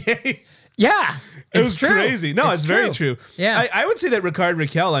Messier? Yeah. It was true. Crazy. No, it's very true. Yeah. I would say that Rickard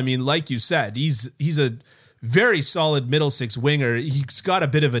Rakell, I mean, like you said, he's a very solid middle six winger. He's got a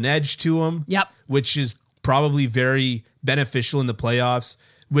bit of an edge to him. Yep. Which is probably very beneficial in the playoffs,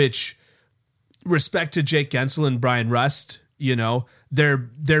 which respect to Jake Gensel and Brian Rust,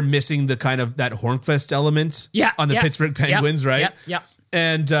 they're missing the kind of that Hornqvist element on the Pittsburgh Penguins, right? Yeah.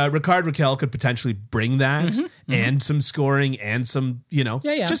 And Rickard Rakell could potentially bring that and some scoring and some,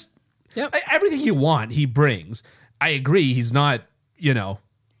 just everything you want, he brings. I agree. He's not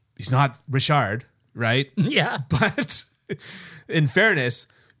Richard, right? Yeah. But in fairness,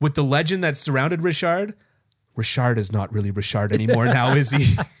 with the legend that surrounded Richard is not really Richard anymore now, is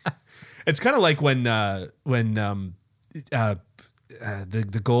he? It's kind of like when the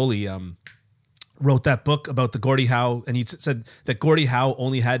goalie wrote that book about the Gordie Howe, and he said that Gordie Howe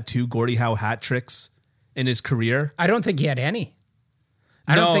only had 2 Gordie Howe hat tricks in his career. I don't think he had any.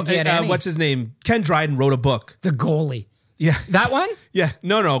 I don't think he had any. What's his name? Ken Dryden wrote a book. The goalie. Yeah. That one? Yeah.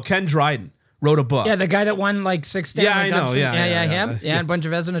 No. Ken Dryden wrote a book. Yeah, the guy that won 6 Stanley Cups. I know. Yeah, him. Yeah, a bunch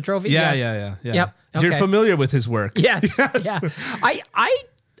of Vezina trophies. Yeah. Yep. Okay. You're familiar with his work. Yes. Yeah.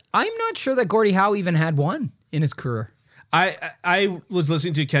 I'm not sure that Gordie Howe even had one in his career. I was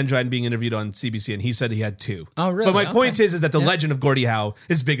listening to Ken Dryden being interviewed on CBC, and he said he had 2. Oh, really? But my point is that the legend of Gordie Howe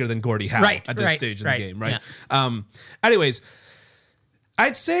is bigger than Gordie Howe at this stage of the game, right? Yeah. Anyways,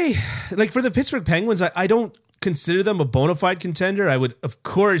 I'd say, for the Pittsburgh Penguins, I don't consider them a bona fide contender. I would, of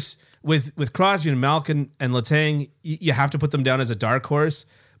course, with Crosby and Malkin and Letang, you have to put them down as a dark horse.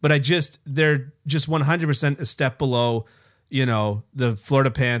 But they're just 100% a step below, the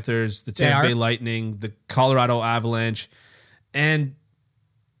Florida Panthers, the Tampa Bay Lightning, the Colorado Avalanche. And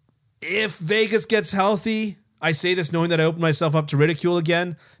if Vegas gets healthy, I say this knowing that I opened myself up to ridicule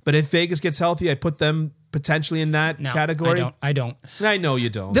again, but if Vegas gets healthy, I put them potentially in that category. I don't. I know you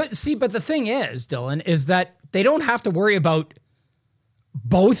don't. See, but the thing is, Dylan, is that they don't have to worry about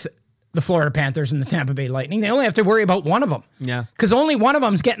both the Florida Panthers and the Tampa Bay Lightning. They only have to worry about one of them. Yeah. Because only one of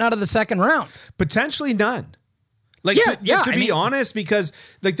them's getting out of the second round. Potentially none. To be honest, because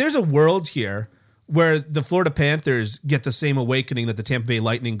like there's a world here where the Florida Panthers get the same awakening that the Tampa Bay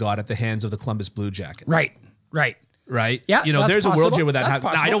Lightning got at the hands of the Columbus Blue Jackets. Right. Yeah. There's possible. a world here where that That's happens.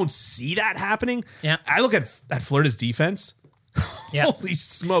 possible. I don't see that happening. Yeah. I look at Florida's defense. Yeah. Holy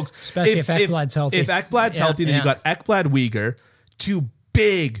smokes. Especially if Ekblad's healthy. If Ekblad's healthy, then you've got Ekblad, Uyghur, two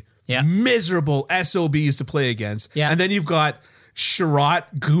big, miserable SOBs to play against. Yeah. And then you've got Sherratt,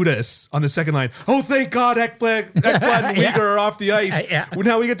 Gudas on the second line. Oh, thank God Ekblad and Uyghur are off the ice. Well,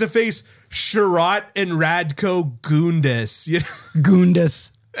 now we get to face Sherratt and Radko Gundas.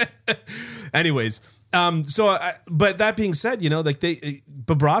 Gundas. Anyways, but that being said,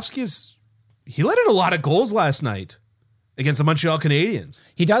 Bobrovsky he let in a lot of goals last night against the Montreal Canadiens.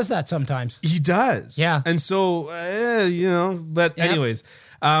 He does that sometimes. He does. Yeah. And so, anyways,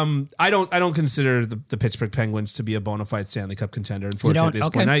 I don't consider the Pittsburgh Penguins to be a bona fide Stanley Cup contender, unfortunately,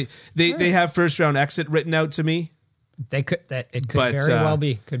 at this point. They have first round exit written out to me. It could very well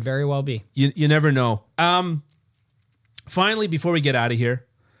be. Could very well be. You never know. Finally, before we get out of here,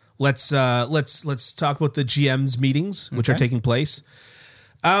 let's talk about the GM's meetings, which are taking place.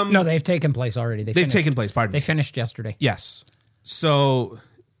 No, they've taken place already. They've taken place. Pardon me. They finished yesterday. Yes. So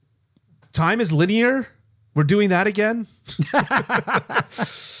time is linear. We're doing that again.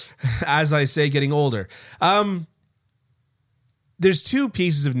 As I say, getting older. There's two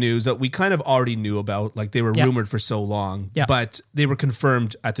pieces of news that we kind of already knew about. Like they were rumored for so long, but they were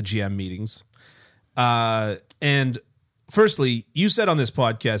confirmed at the GM meetings. And firstly, you said on this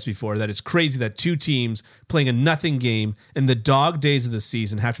podcast before that it's crazy that two teams playing a nothing game in the dog days of the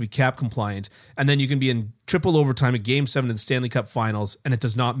season have to be cap compliant. And then you can be in triple overtime at Game 7 of the Stanley Cup Finals, and it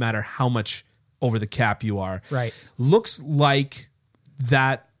does not matter how much over the cap you are. Right. Looks like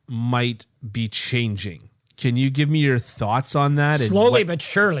that might be changing. Can you give me your thoughts on that? Slowly but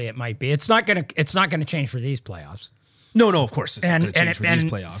surely it might be. It's not gonna change for these playoffs. No, of course it's not going to change for these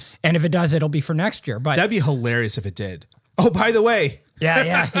playoffs. And if it does, it'll be for next year. But that'd be hilarious if it did. Oh, by the way.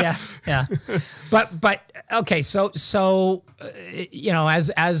 Yeah. But okay, so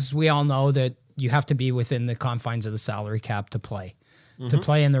as we all know that you have to be within the confines of the salary cap to play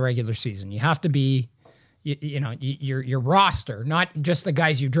in the regular season. You have to be, your roster, not just the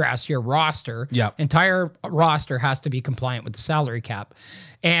guys you dress, your roster, entire roster has to be compliant with the salary cap.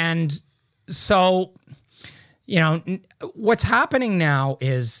 And so, what's happening now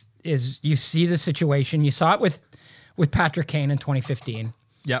is you see the situation. You saw it with Patrick Kane in 2015.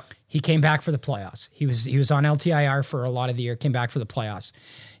 Yep. He came back for the playoffs. He was on LTIR for a lot of the year, came back for the playoffs.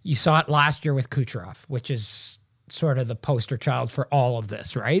 You saw it last year with Kucherov, which is sort of the poster child for all of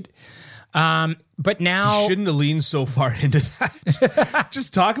this, right? But now you shouldn't have leaned so far into that.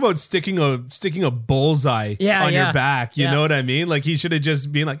 Just talk about sticking a bullseye on your back. You know what I mean? Like he should have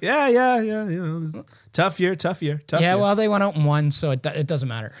just been like, tough year. Yeah, well, they went out and won, so it doesn't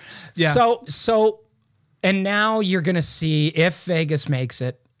matter. Yeah. So, and now you're going to see if Vegas makes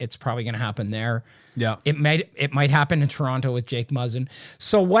it. It's probably going to happen there. Yeah. It might happen in Toronto with Jake Muzzin.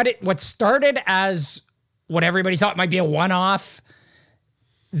 So what started as what everybody thought might be a one-off,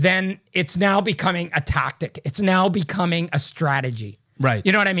 then it's now becoming a tactic. It's now becoming a strategy. Right.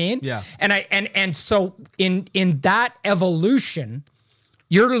 You know what I mean? Yeah. And so in that evolution,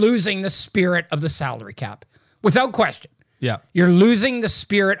 you're losing the spirit of the salary cap without question. Yeah. You're losing the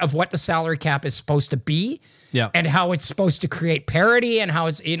spirit of what the salary cap is supposed to be. Yeah. And how it's supposed to create parity and how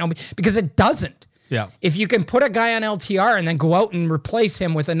it's, because it doesn't. Yeah. If you can put a guy on LTR and then go out and replace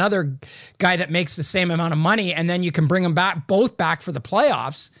him with another guy that makes the same amount of money, and then you can bring them both back for the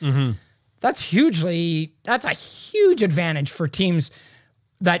playoffs, that's a huge advantage for teams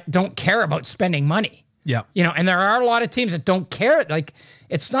that don't care about spending money. Yeah. And there are a lot of teams that don't care. Like,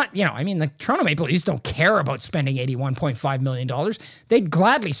 it's not, the Toronto Maple Leafs don't care about spending $81.5 million. They'd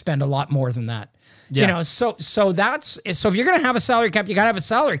gladly spend a lot more than that. Yeah. So if you're going to have a salary cap, you got to have a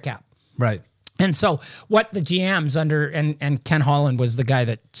salary cap. Right. And so what the GMs under, and Ken Holland was the guy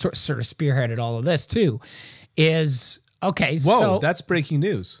that sort of spearheaded all of this too, is, okay, Whoa, that's breaking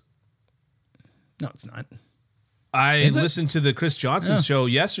news. No, it's not. I listened to the Chris Johnson show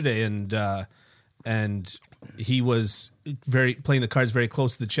yesterday, and he was playing the cards very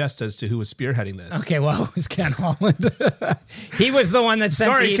close to the chest as to who was spearheading this. Okay, well, it was Ken Holland. He was the one that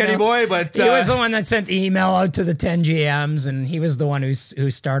sent Sorry, the email. Kenny boy, but he was the one that sent the email out to the 10 GMs, and he was the one who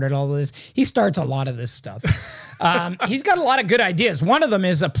started all of this. He starts a lot of this stuff. He's got a lot of good ideas. One of them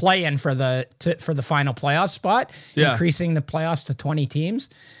is a play-in for the final playoff spot, increasing the playoffs to 20 teams,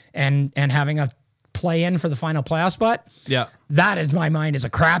 and having a play-in for the final playoff spot. Yeah. That, in my mind, is a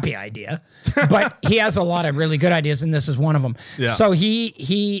crappy idea. But he has a lot of really good ideas, and this is one of them. Yeah. So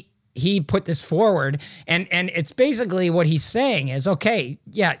he put this forward, and it's basically what he's saying is, okay,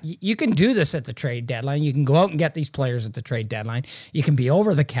 yeah, you can do this at the trade deadline. You can go out and get these players at the trade deadline. You can be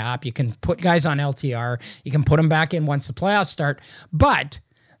over the cap. You can put guys on LTR. You can put them back in once the playoffs start. But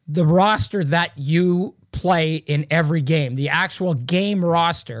the roster that you play in every game, the actual game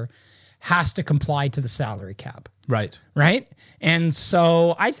roster, has to comply to the salary cap. Right. Right. And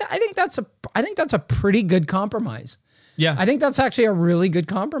so I think that's a pretty good compromise. Yeah. I think that's actually a really good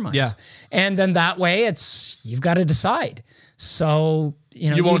compromise. Yeah. And then that way you've got to decide. So,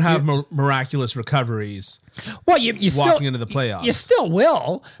 you won't have miraculous recoveries. Well, you walking still, into the playoffs. You still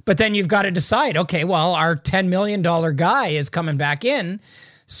will, but then you've got to decide, okay, well, our $10 million guy is coming back in.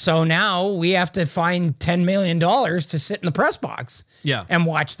 So now we have to find $10 million to sit in the press box. Yeah. And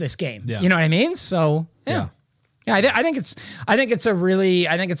watch this game. Yeah. You know what I mean? So yeah. I think it's a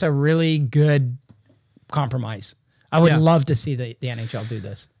really good compromise. I would love to see the NHL do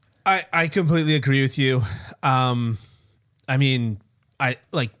this. I completely agree with you. I mean, I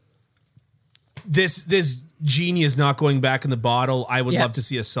like this genie is not going back in the bottle. I would love to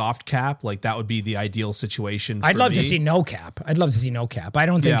see a soft cap. Like that would be the ideal situation. I'd love to see no cap. I don't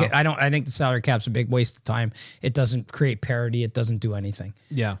think I think the salary cap's a big waste of time. It doesn't create parity. It doesn't do anything.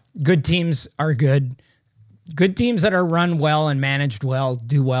 Yeah. Good teams are good. Good teams that are run well and managed well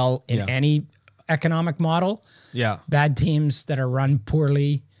do well in any economic model. Yeah. Bad teams that are run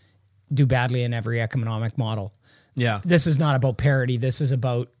poorly do badly in every economic model. Yeah. This is not about parity. This is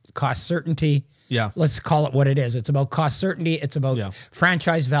about cost certainty. Yeah. Let's call it what it is. It's about cost certainty. It's about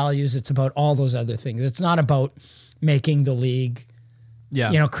franchise values. It's about all those other things. It's not about making the league,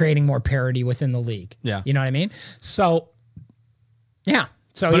 creating more parity within the league. Yeah. You know what I mean? So, yeah.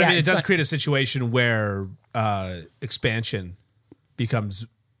 So, but I mean, it does create a situation where expansion becomes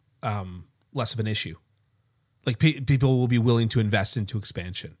less of an issue. Like people will be willing to invest into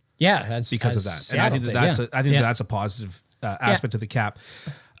expansion. Yeah, that's because of that. Seattle and I think that's a positive aspect of the cap.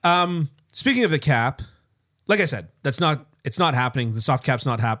 Speaking of the cap, like I said, it's not happening. The soft cap's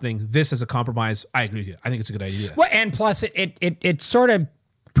not happening. This is a compromise. I agree with you. I think it's a good idea. Well, and plus it sort of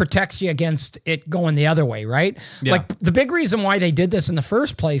protects you against it going the other way, right? Yeah. Like the big reason why they did this in the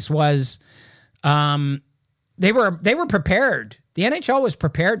first place was they were prepared. The NHL was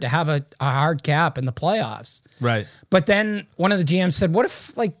prepared to have a hard cap in the playoffs. Right. But then one of the GMs said, what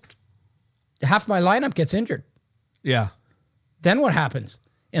if like half my lineup gets injured? Yeah. Then what happens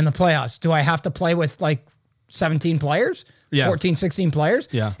in the playoffs? Do I have to play with like 17 players? Yeah. 14, 16 players?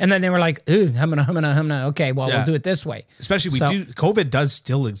 Yeah. And then they were like, ooh, humana. Okay, well, we'll do it this way. Especially COVID does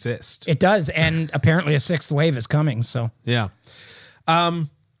still exist. It does. And apparently a sixth wave is coming. So yeah.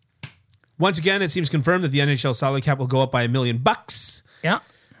 Once again, it seems confirmed that the NHL salary cap will go up by $1 million. Yeah.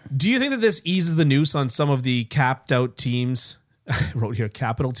 Do you think that this eases the noose on some of the capped out teams? I wrote here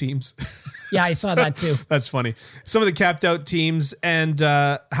capital teams. Yeah, I saw that too. That's funny. Some of the capped out teams. And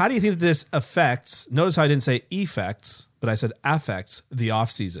how do you think that this affects, notice how I didn't say effects, but I said affects the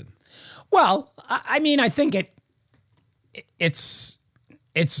offseason? Well, I mean, I think it's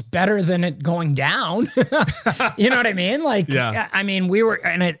better than it going down. You know what I mean? Like, I mean, we were,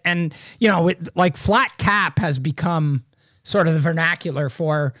 and like flat cap has become sort of the vernacular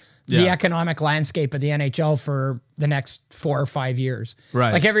for the economic landscape of the NHL for the next 4 or 5 years.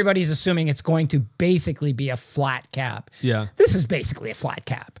 Right. Like everybody's assuming it's going to basically be a flat cap. Yeah. This is basically a flat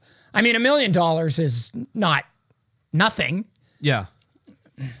cap. I mean, $1 million is not nothing. Yeah.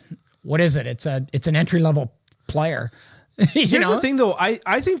 What is it? It's an entry-level player. Here's the thing, though.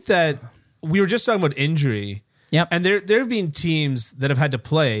 I think that we were just talking about injury. Yep. And there have been teams that have had to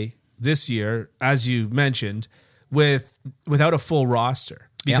play this year, as you mentioned, without a full roster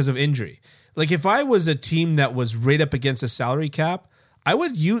because of injury. Like if I was a team that was right up against a salary cap, I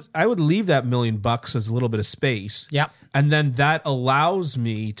would leave that $1 million as a little bit of space. Yep. And then that allows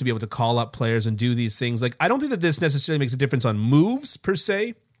me to be able to call up players and do these things. Like I don't think that this necessarily makes a difference on moves per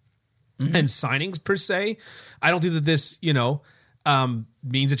se. And signings per se. I don't think that this,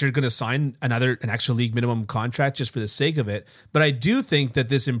 means that you're going to sign an extra league minimum contract just for the sake of it. But I do think that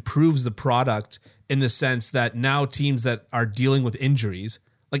this improves the product in the sense that now teams that are dealing with injuries,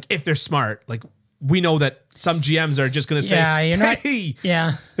 like if they're smart, like we know that some GMs are just going to say, hey,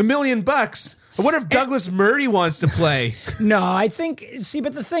 $1 million. I wonder if Douglas Murray wants to play. No, I think,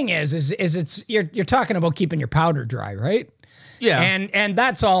 but the thing is it's, you're talking about keeping your powder dry, right? Yeah. And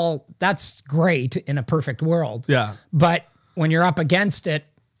that's great in a perfect world. Yeah. But when you're up against it,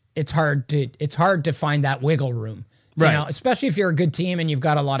 it's hard to find that wiggle room. Right. You know, especially if you're a good team and you've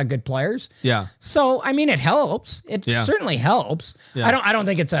got a lot of good players. Yeah. So, I mean, it helps. It certainly helps. Yeah. I don't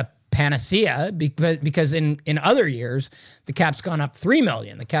think it's a panacea because in other years, the cap's gone up $3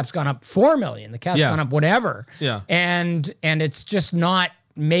 million, the cap's gone up $4 million, the cap's gone up whatever. Yeah. And it's just not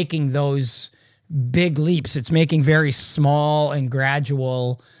making those big leaps. It's making very small and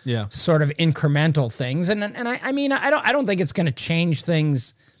gradual sort of incremental things. And I mean, I don't think it's going to change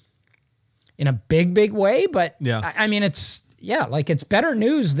things in a big way, but I mean, it's better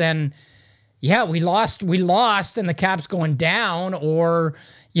news than, we lost and the cap's going down, or,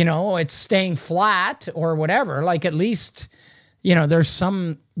 you know, it's staying flat or whatever. Like, at least, you know, there's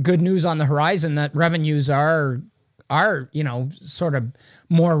some good news on the horizon that revenues are, you know, sort of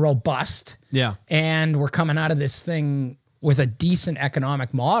more robust. Yeah. And we're coming out of this thing with a decent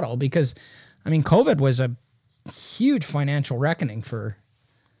economic model, because, I mean, COVID was a huge financial reckoning for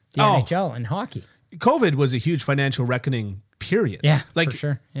the NHL and hockey. COVID was a huge financial reckoning, period. Yeah, like, for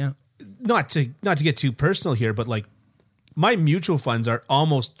sure. Yeah. Not to get too personal here, but like, my mutual funds are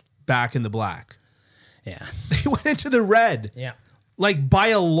almost back in the black. Yeah. They went into the red. Yeah. Like, by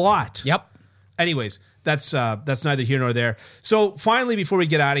a lot. Yep. Anyways, that's neither here nor there. So finally, before we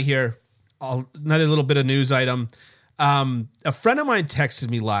get out of here, another little bit of news item. A friend of mine texted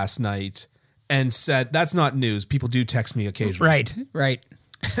me last night and said, that's not news. People do text me occasionally. Right.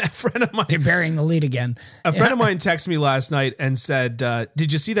 A friend of mine, you're burying the lead again. A friend of mine texted me last night and said,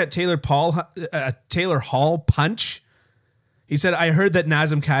 did you see that Taylor Hall punch? He said, I heard that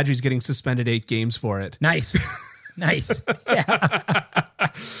Nazem Kadri's getting suspended 8 games for it. Nice. Yeah. I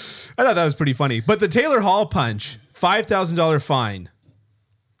thought that was pretty funny. But the Taylor Hall punch, $5,000 fine.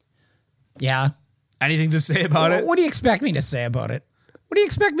 Yeah. Anything to say about it? What do you expect me to say about it? What do you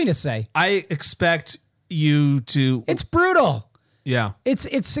expect me to say? I expect you to... It's brutal. Yeah.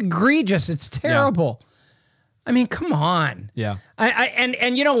 It's egregious. It's terrible. Yeah. I mean, come on. Yeah.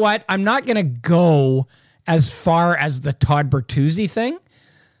 And you know what? I'm not going to go as far as the Todd Bertuzzi thing.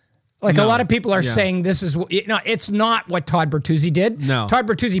 Like, a lot of people are saying this is, it's not what Todd Bertuzzi did. No. Todd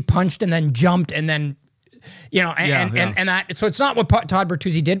Bertuzzi punched and then jumped and then, you know, and that, so it's not what Todd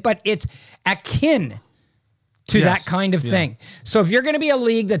Bertuzzi did, but it's akin to that kind of thing. So if you're going to be a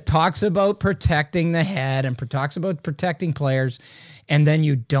league that talks about protecting the head and talks about protecting players, and then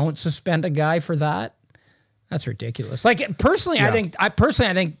you don't suspend a guy for that, that's ridiculous. Like, personally, I think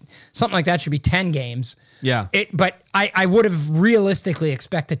something like that should be 10 games. Yeah. But I would have realistically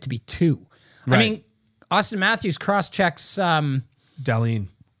expected to be 2. Right. I mean, Austin Matthews cross-checks Dahlin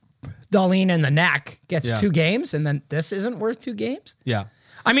in the neck, gets 2 games, and then this isn't worth 2 games? Yeah.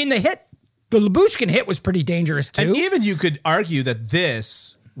 I mean, the Lyubushkin hit was pretty dangerous, too. And even you could argue that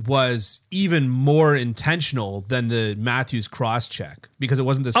this was even more intentional than the Matthews cross-check, because it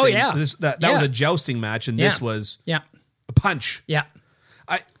wasn't the same. Oh, yeah. That was a jousting match, and this was a punch. Yeah.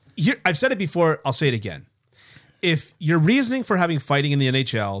 I've said it before, I'll say it again. If your reasoning for having fighting in the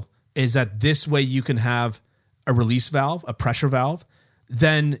NHL is that this way you can have a release valve, a pressure valve,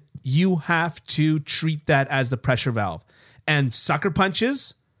 then you have to treat that as the pressure valve. And sucker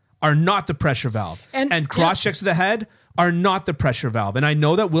punches are not the pressure valve. And cross checks to the head are not the pressure valve. And I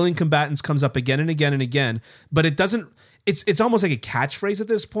know that willing combatants comes up again and again and again, but it doesn't, it's almost like a catchphrase at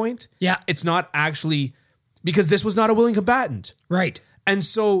this point. Yeah. It's not actually, because this was not a willing combatant. Right. And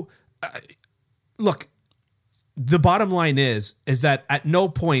so, look, the bottom line is that at no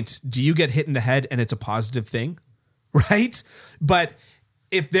point do you get hit in the head and it's a positive thing, right? But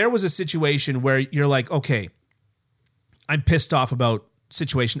if there was a situation where you're like, okay, I'm pissed off about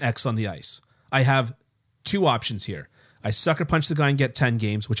situation X on the ice. I have 2 options here. I sucker punch the guy and get 10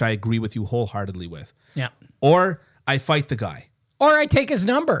 games, which I agree with you wholeheartedly with. Yeah. Or I fight the guy. Or I take his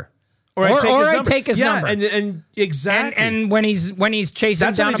number. Or I take his number. And exactly. And when he's chasing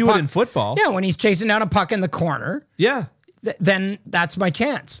that's down how they do it in football. Yeah, when he's chasing down a puck in the corner. Yeah. Then that's my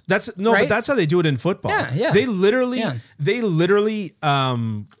chance. But that's how they do it in football. Yeah. They literally,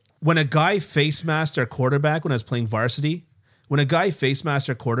 when a guy face masked our quarterback when I was playing varsity, when a guy face masked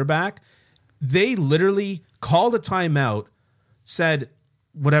our quarterback, they literally called a timeout, said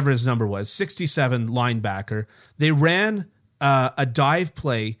whatever his number was, 67 linebacker. They ran a dive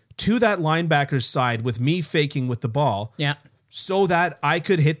play to that linebacker's side with me faking with the ball. Yeah. So that I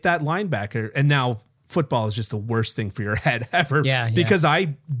could hit that linebacker. And now football is just the worst thing for your head ever. Yeah. Because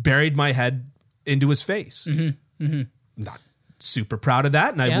I buried my head into his face. Not super proud of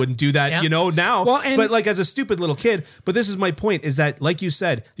that, and I wouldn't do that, now. Well, but like as a stupid little kid. But this is my point: is that, like you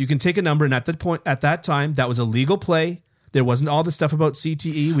said, you can take a number, and at that time, that was a legal play. There wasn't all the stuff about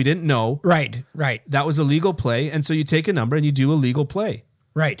CTE. We didn't know. Right. That was a legal play, and so you take a number and you do a legal play.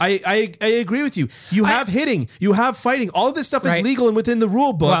 Right. I agree with you. You have hitting, you have fighting. All of this stuff is legal and within the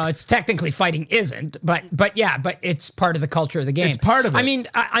rule book. Well, it's technically fighting isn't, but it's part of the culture of the game. It's part of it.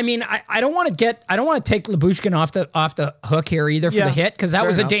 I don't want to take Lyubushkin off the hook here either for the hit, because that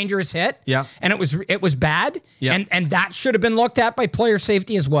was a dangerous hit. Yeah. And it was bad. Yeah. And that should have been looked at by player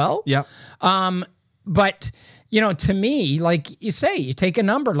safety as well. Yeah. But to me, like you say, you take a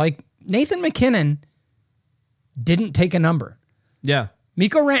number. Like Nathan McKinnon didn't take a number. Yeah.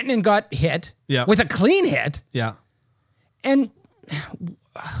 Mikko Rantanen got hit with a clean hit. Yeah. And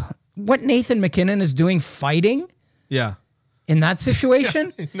what Nathan McKinnon is doing fighting in that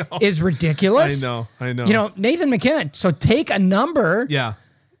situation is ridiculous. I know. Nathan McKinnon, so take a number. Yeah.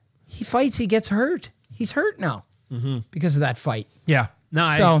 He fights, he gets hurt. He's hurt now because of that fight. Yeah.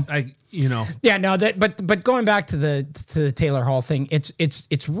 No, Yeah, no, but going back to the Taylor Hall thing,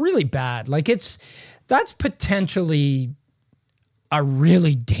 it's really bad. Like that's potentially a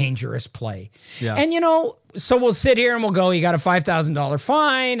really dangerous play. Yeah. And so we'll sit here and we'll go, you got a $5,000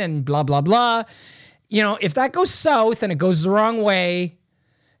 fine and blah, blah, blah. If that goes south and it goes the wrong way,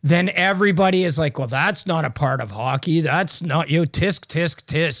 then everybody is like, well, that's not a part of hockey. That's not tisk, tisk,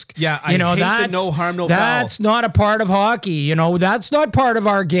 tisk. Yeah, I hate the no harm, no foul. That's not a part of hockey. That's not part of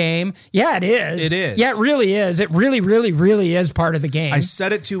our game. Yeah, it is. It is. Yeah, it really is. It really, really, really is part of the game. I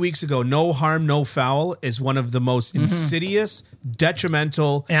said it 2 weeks ago. No harm, no foul is one of the most insidious,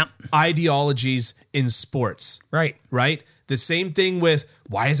 detrimental ideologies in sports. Right. The same thing with,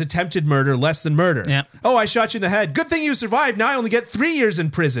 why is attempted murder less than murder? Yeah. Oh, I shot you in the head. Good thing you survived. Now I only get 3 years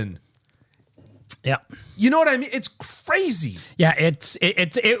in prison. Yeah. You know what I mean? It's crazy. Yeah,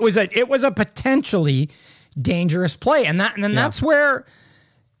 it was a potentially dangerous play, and that's where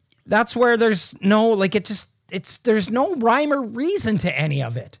there's no there's no rhyme or reason to any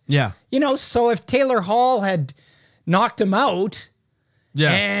of it. Yeah. So if Taylor Hall had knocked him out,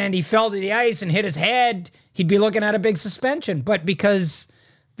 and he fell to the ice and hit his head, he'd be looking at a big suspension. But because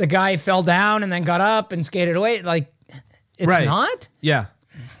the guy fell down and then got up and skated away, it's not. Yeah.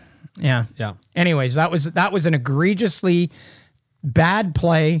 Yeah. Yeah. Anyways, that was an egregiously bad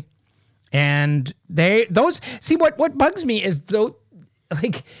play. And what bugs me is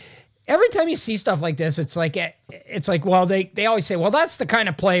every time you see stuff like this, it's like, well, they always say, well, that's the kind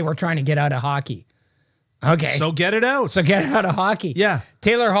of play we're trying to get out of hockey. Okay. So get it out. So get it out of hockey. Yeah.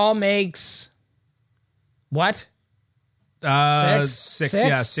 Taylor Hall makes what? Six.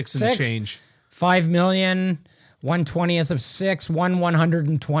 Yeah, six and change. $5 million, 1/20th of six,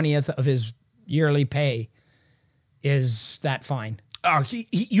 1/120th of his yearly pay is that fine. Oh,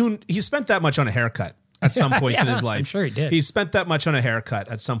 he spent that much on a haircut at some point in his life. I'm sure he did. He spent that much on a haircut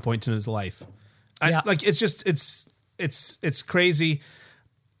at some point in his life. It's crazy.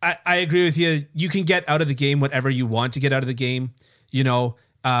 I agree with you. You can get out of the game whatever you want to get out of the game.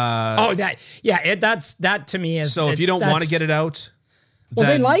 That to me is. So if you don't want to get it out, well,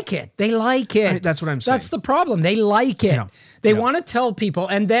 they like it. They like it. That's what I'm saying. That's the problem. They like it. Yeah. They want to tell people,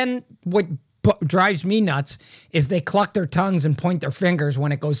 and then what drives me nuts is they cluck their tongues and point their fingers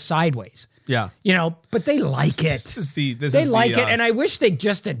when it goes sideways. Yeah, but they like it. They like it, and I wish they'd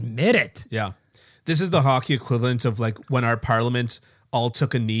just admit it. Yeah, this is the hockey equivalent of like when our parliament all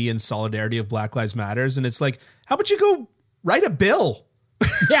took a knee in solidarity of Black Lives Matters, and it's like, how about you go write a bill?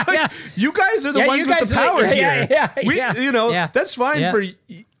 Yeah, You guys are the ones with the power here. That's fine for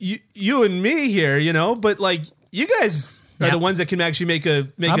you and me here, but like you guys are the ones that can actually make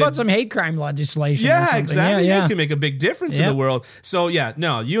How about some hate crime legislation? Yeah, exactly. You guys can make a big difference in the world. So you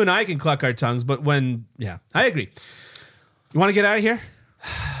and I can cluck our tongues, but I agree. You want to get out of here?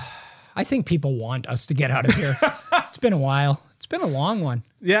 I think people want us to get out of here. It's been a while. It's been a long one.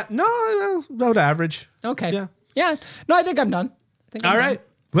 Yeah, no, about average. Okay. Yeah. No, I think I'm done. All right.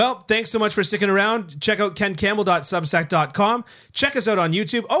 Well, thanks so much for sticking around. Check out kencampbell.substack.com. Check us out on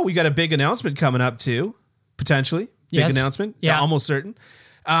YouTube. Oh, we got a big announcement coming up too, potentially. Big announcement. Yeah, almost certain.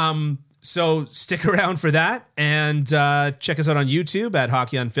 So stick around for that, and check us out on YouTube at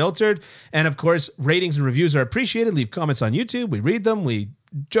Hockey Unfiltered. And of course, ratings and reviews are appreciated. Leave comments on YouTube. We read them. We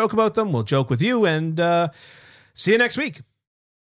joke about them. We'll joke with you, and see you next week.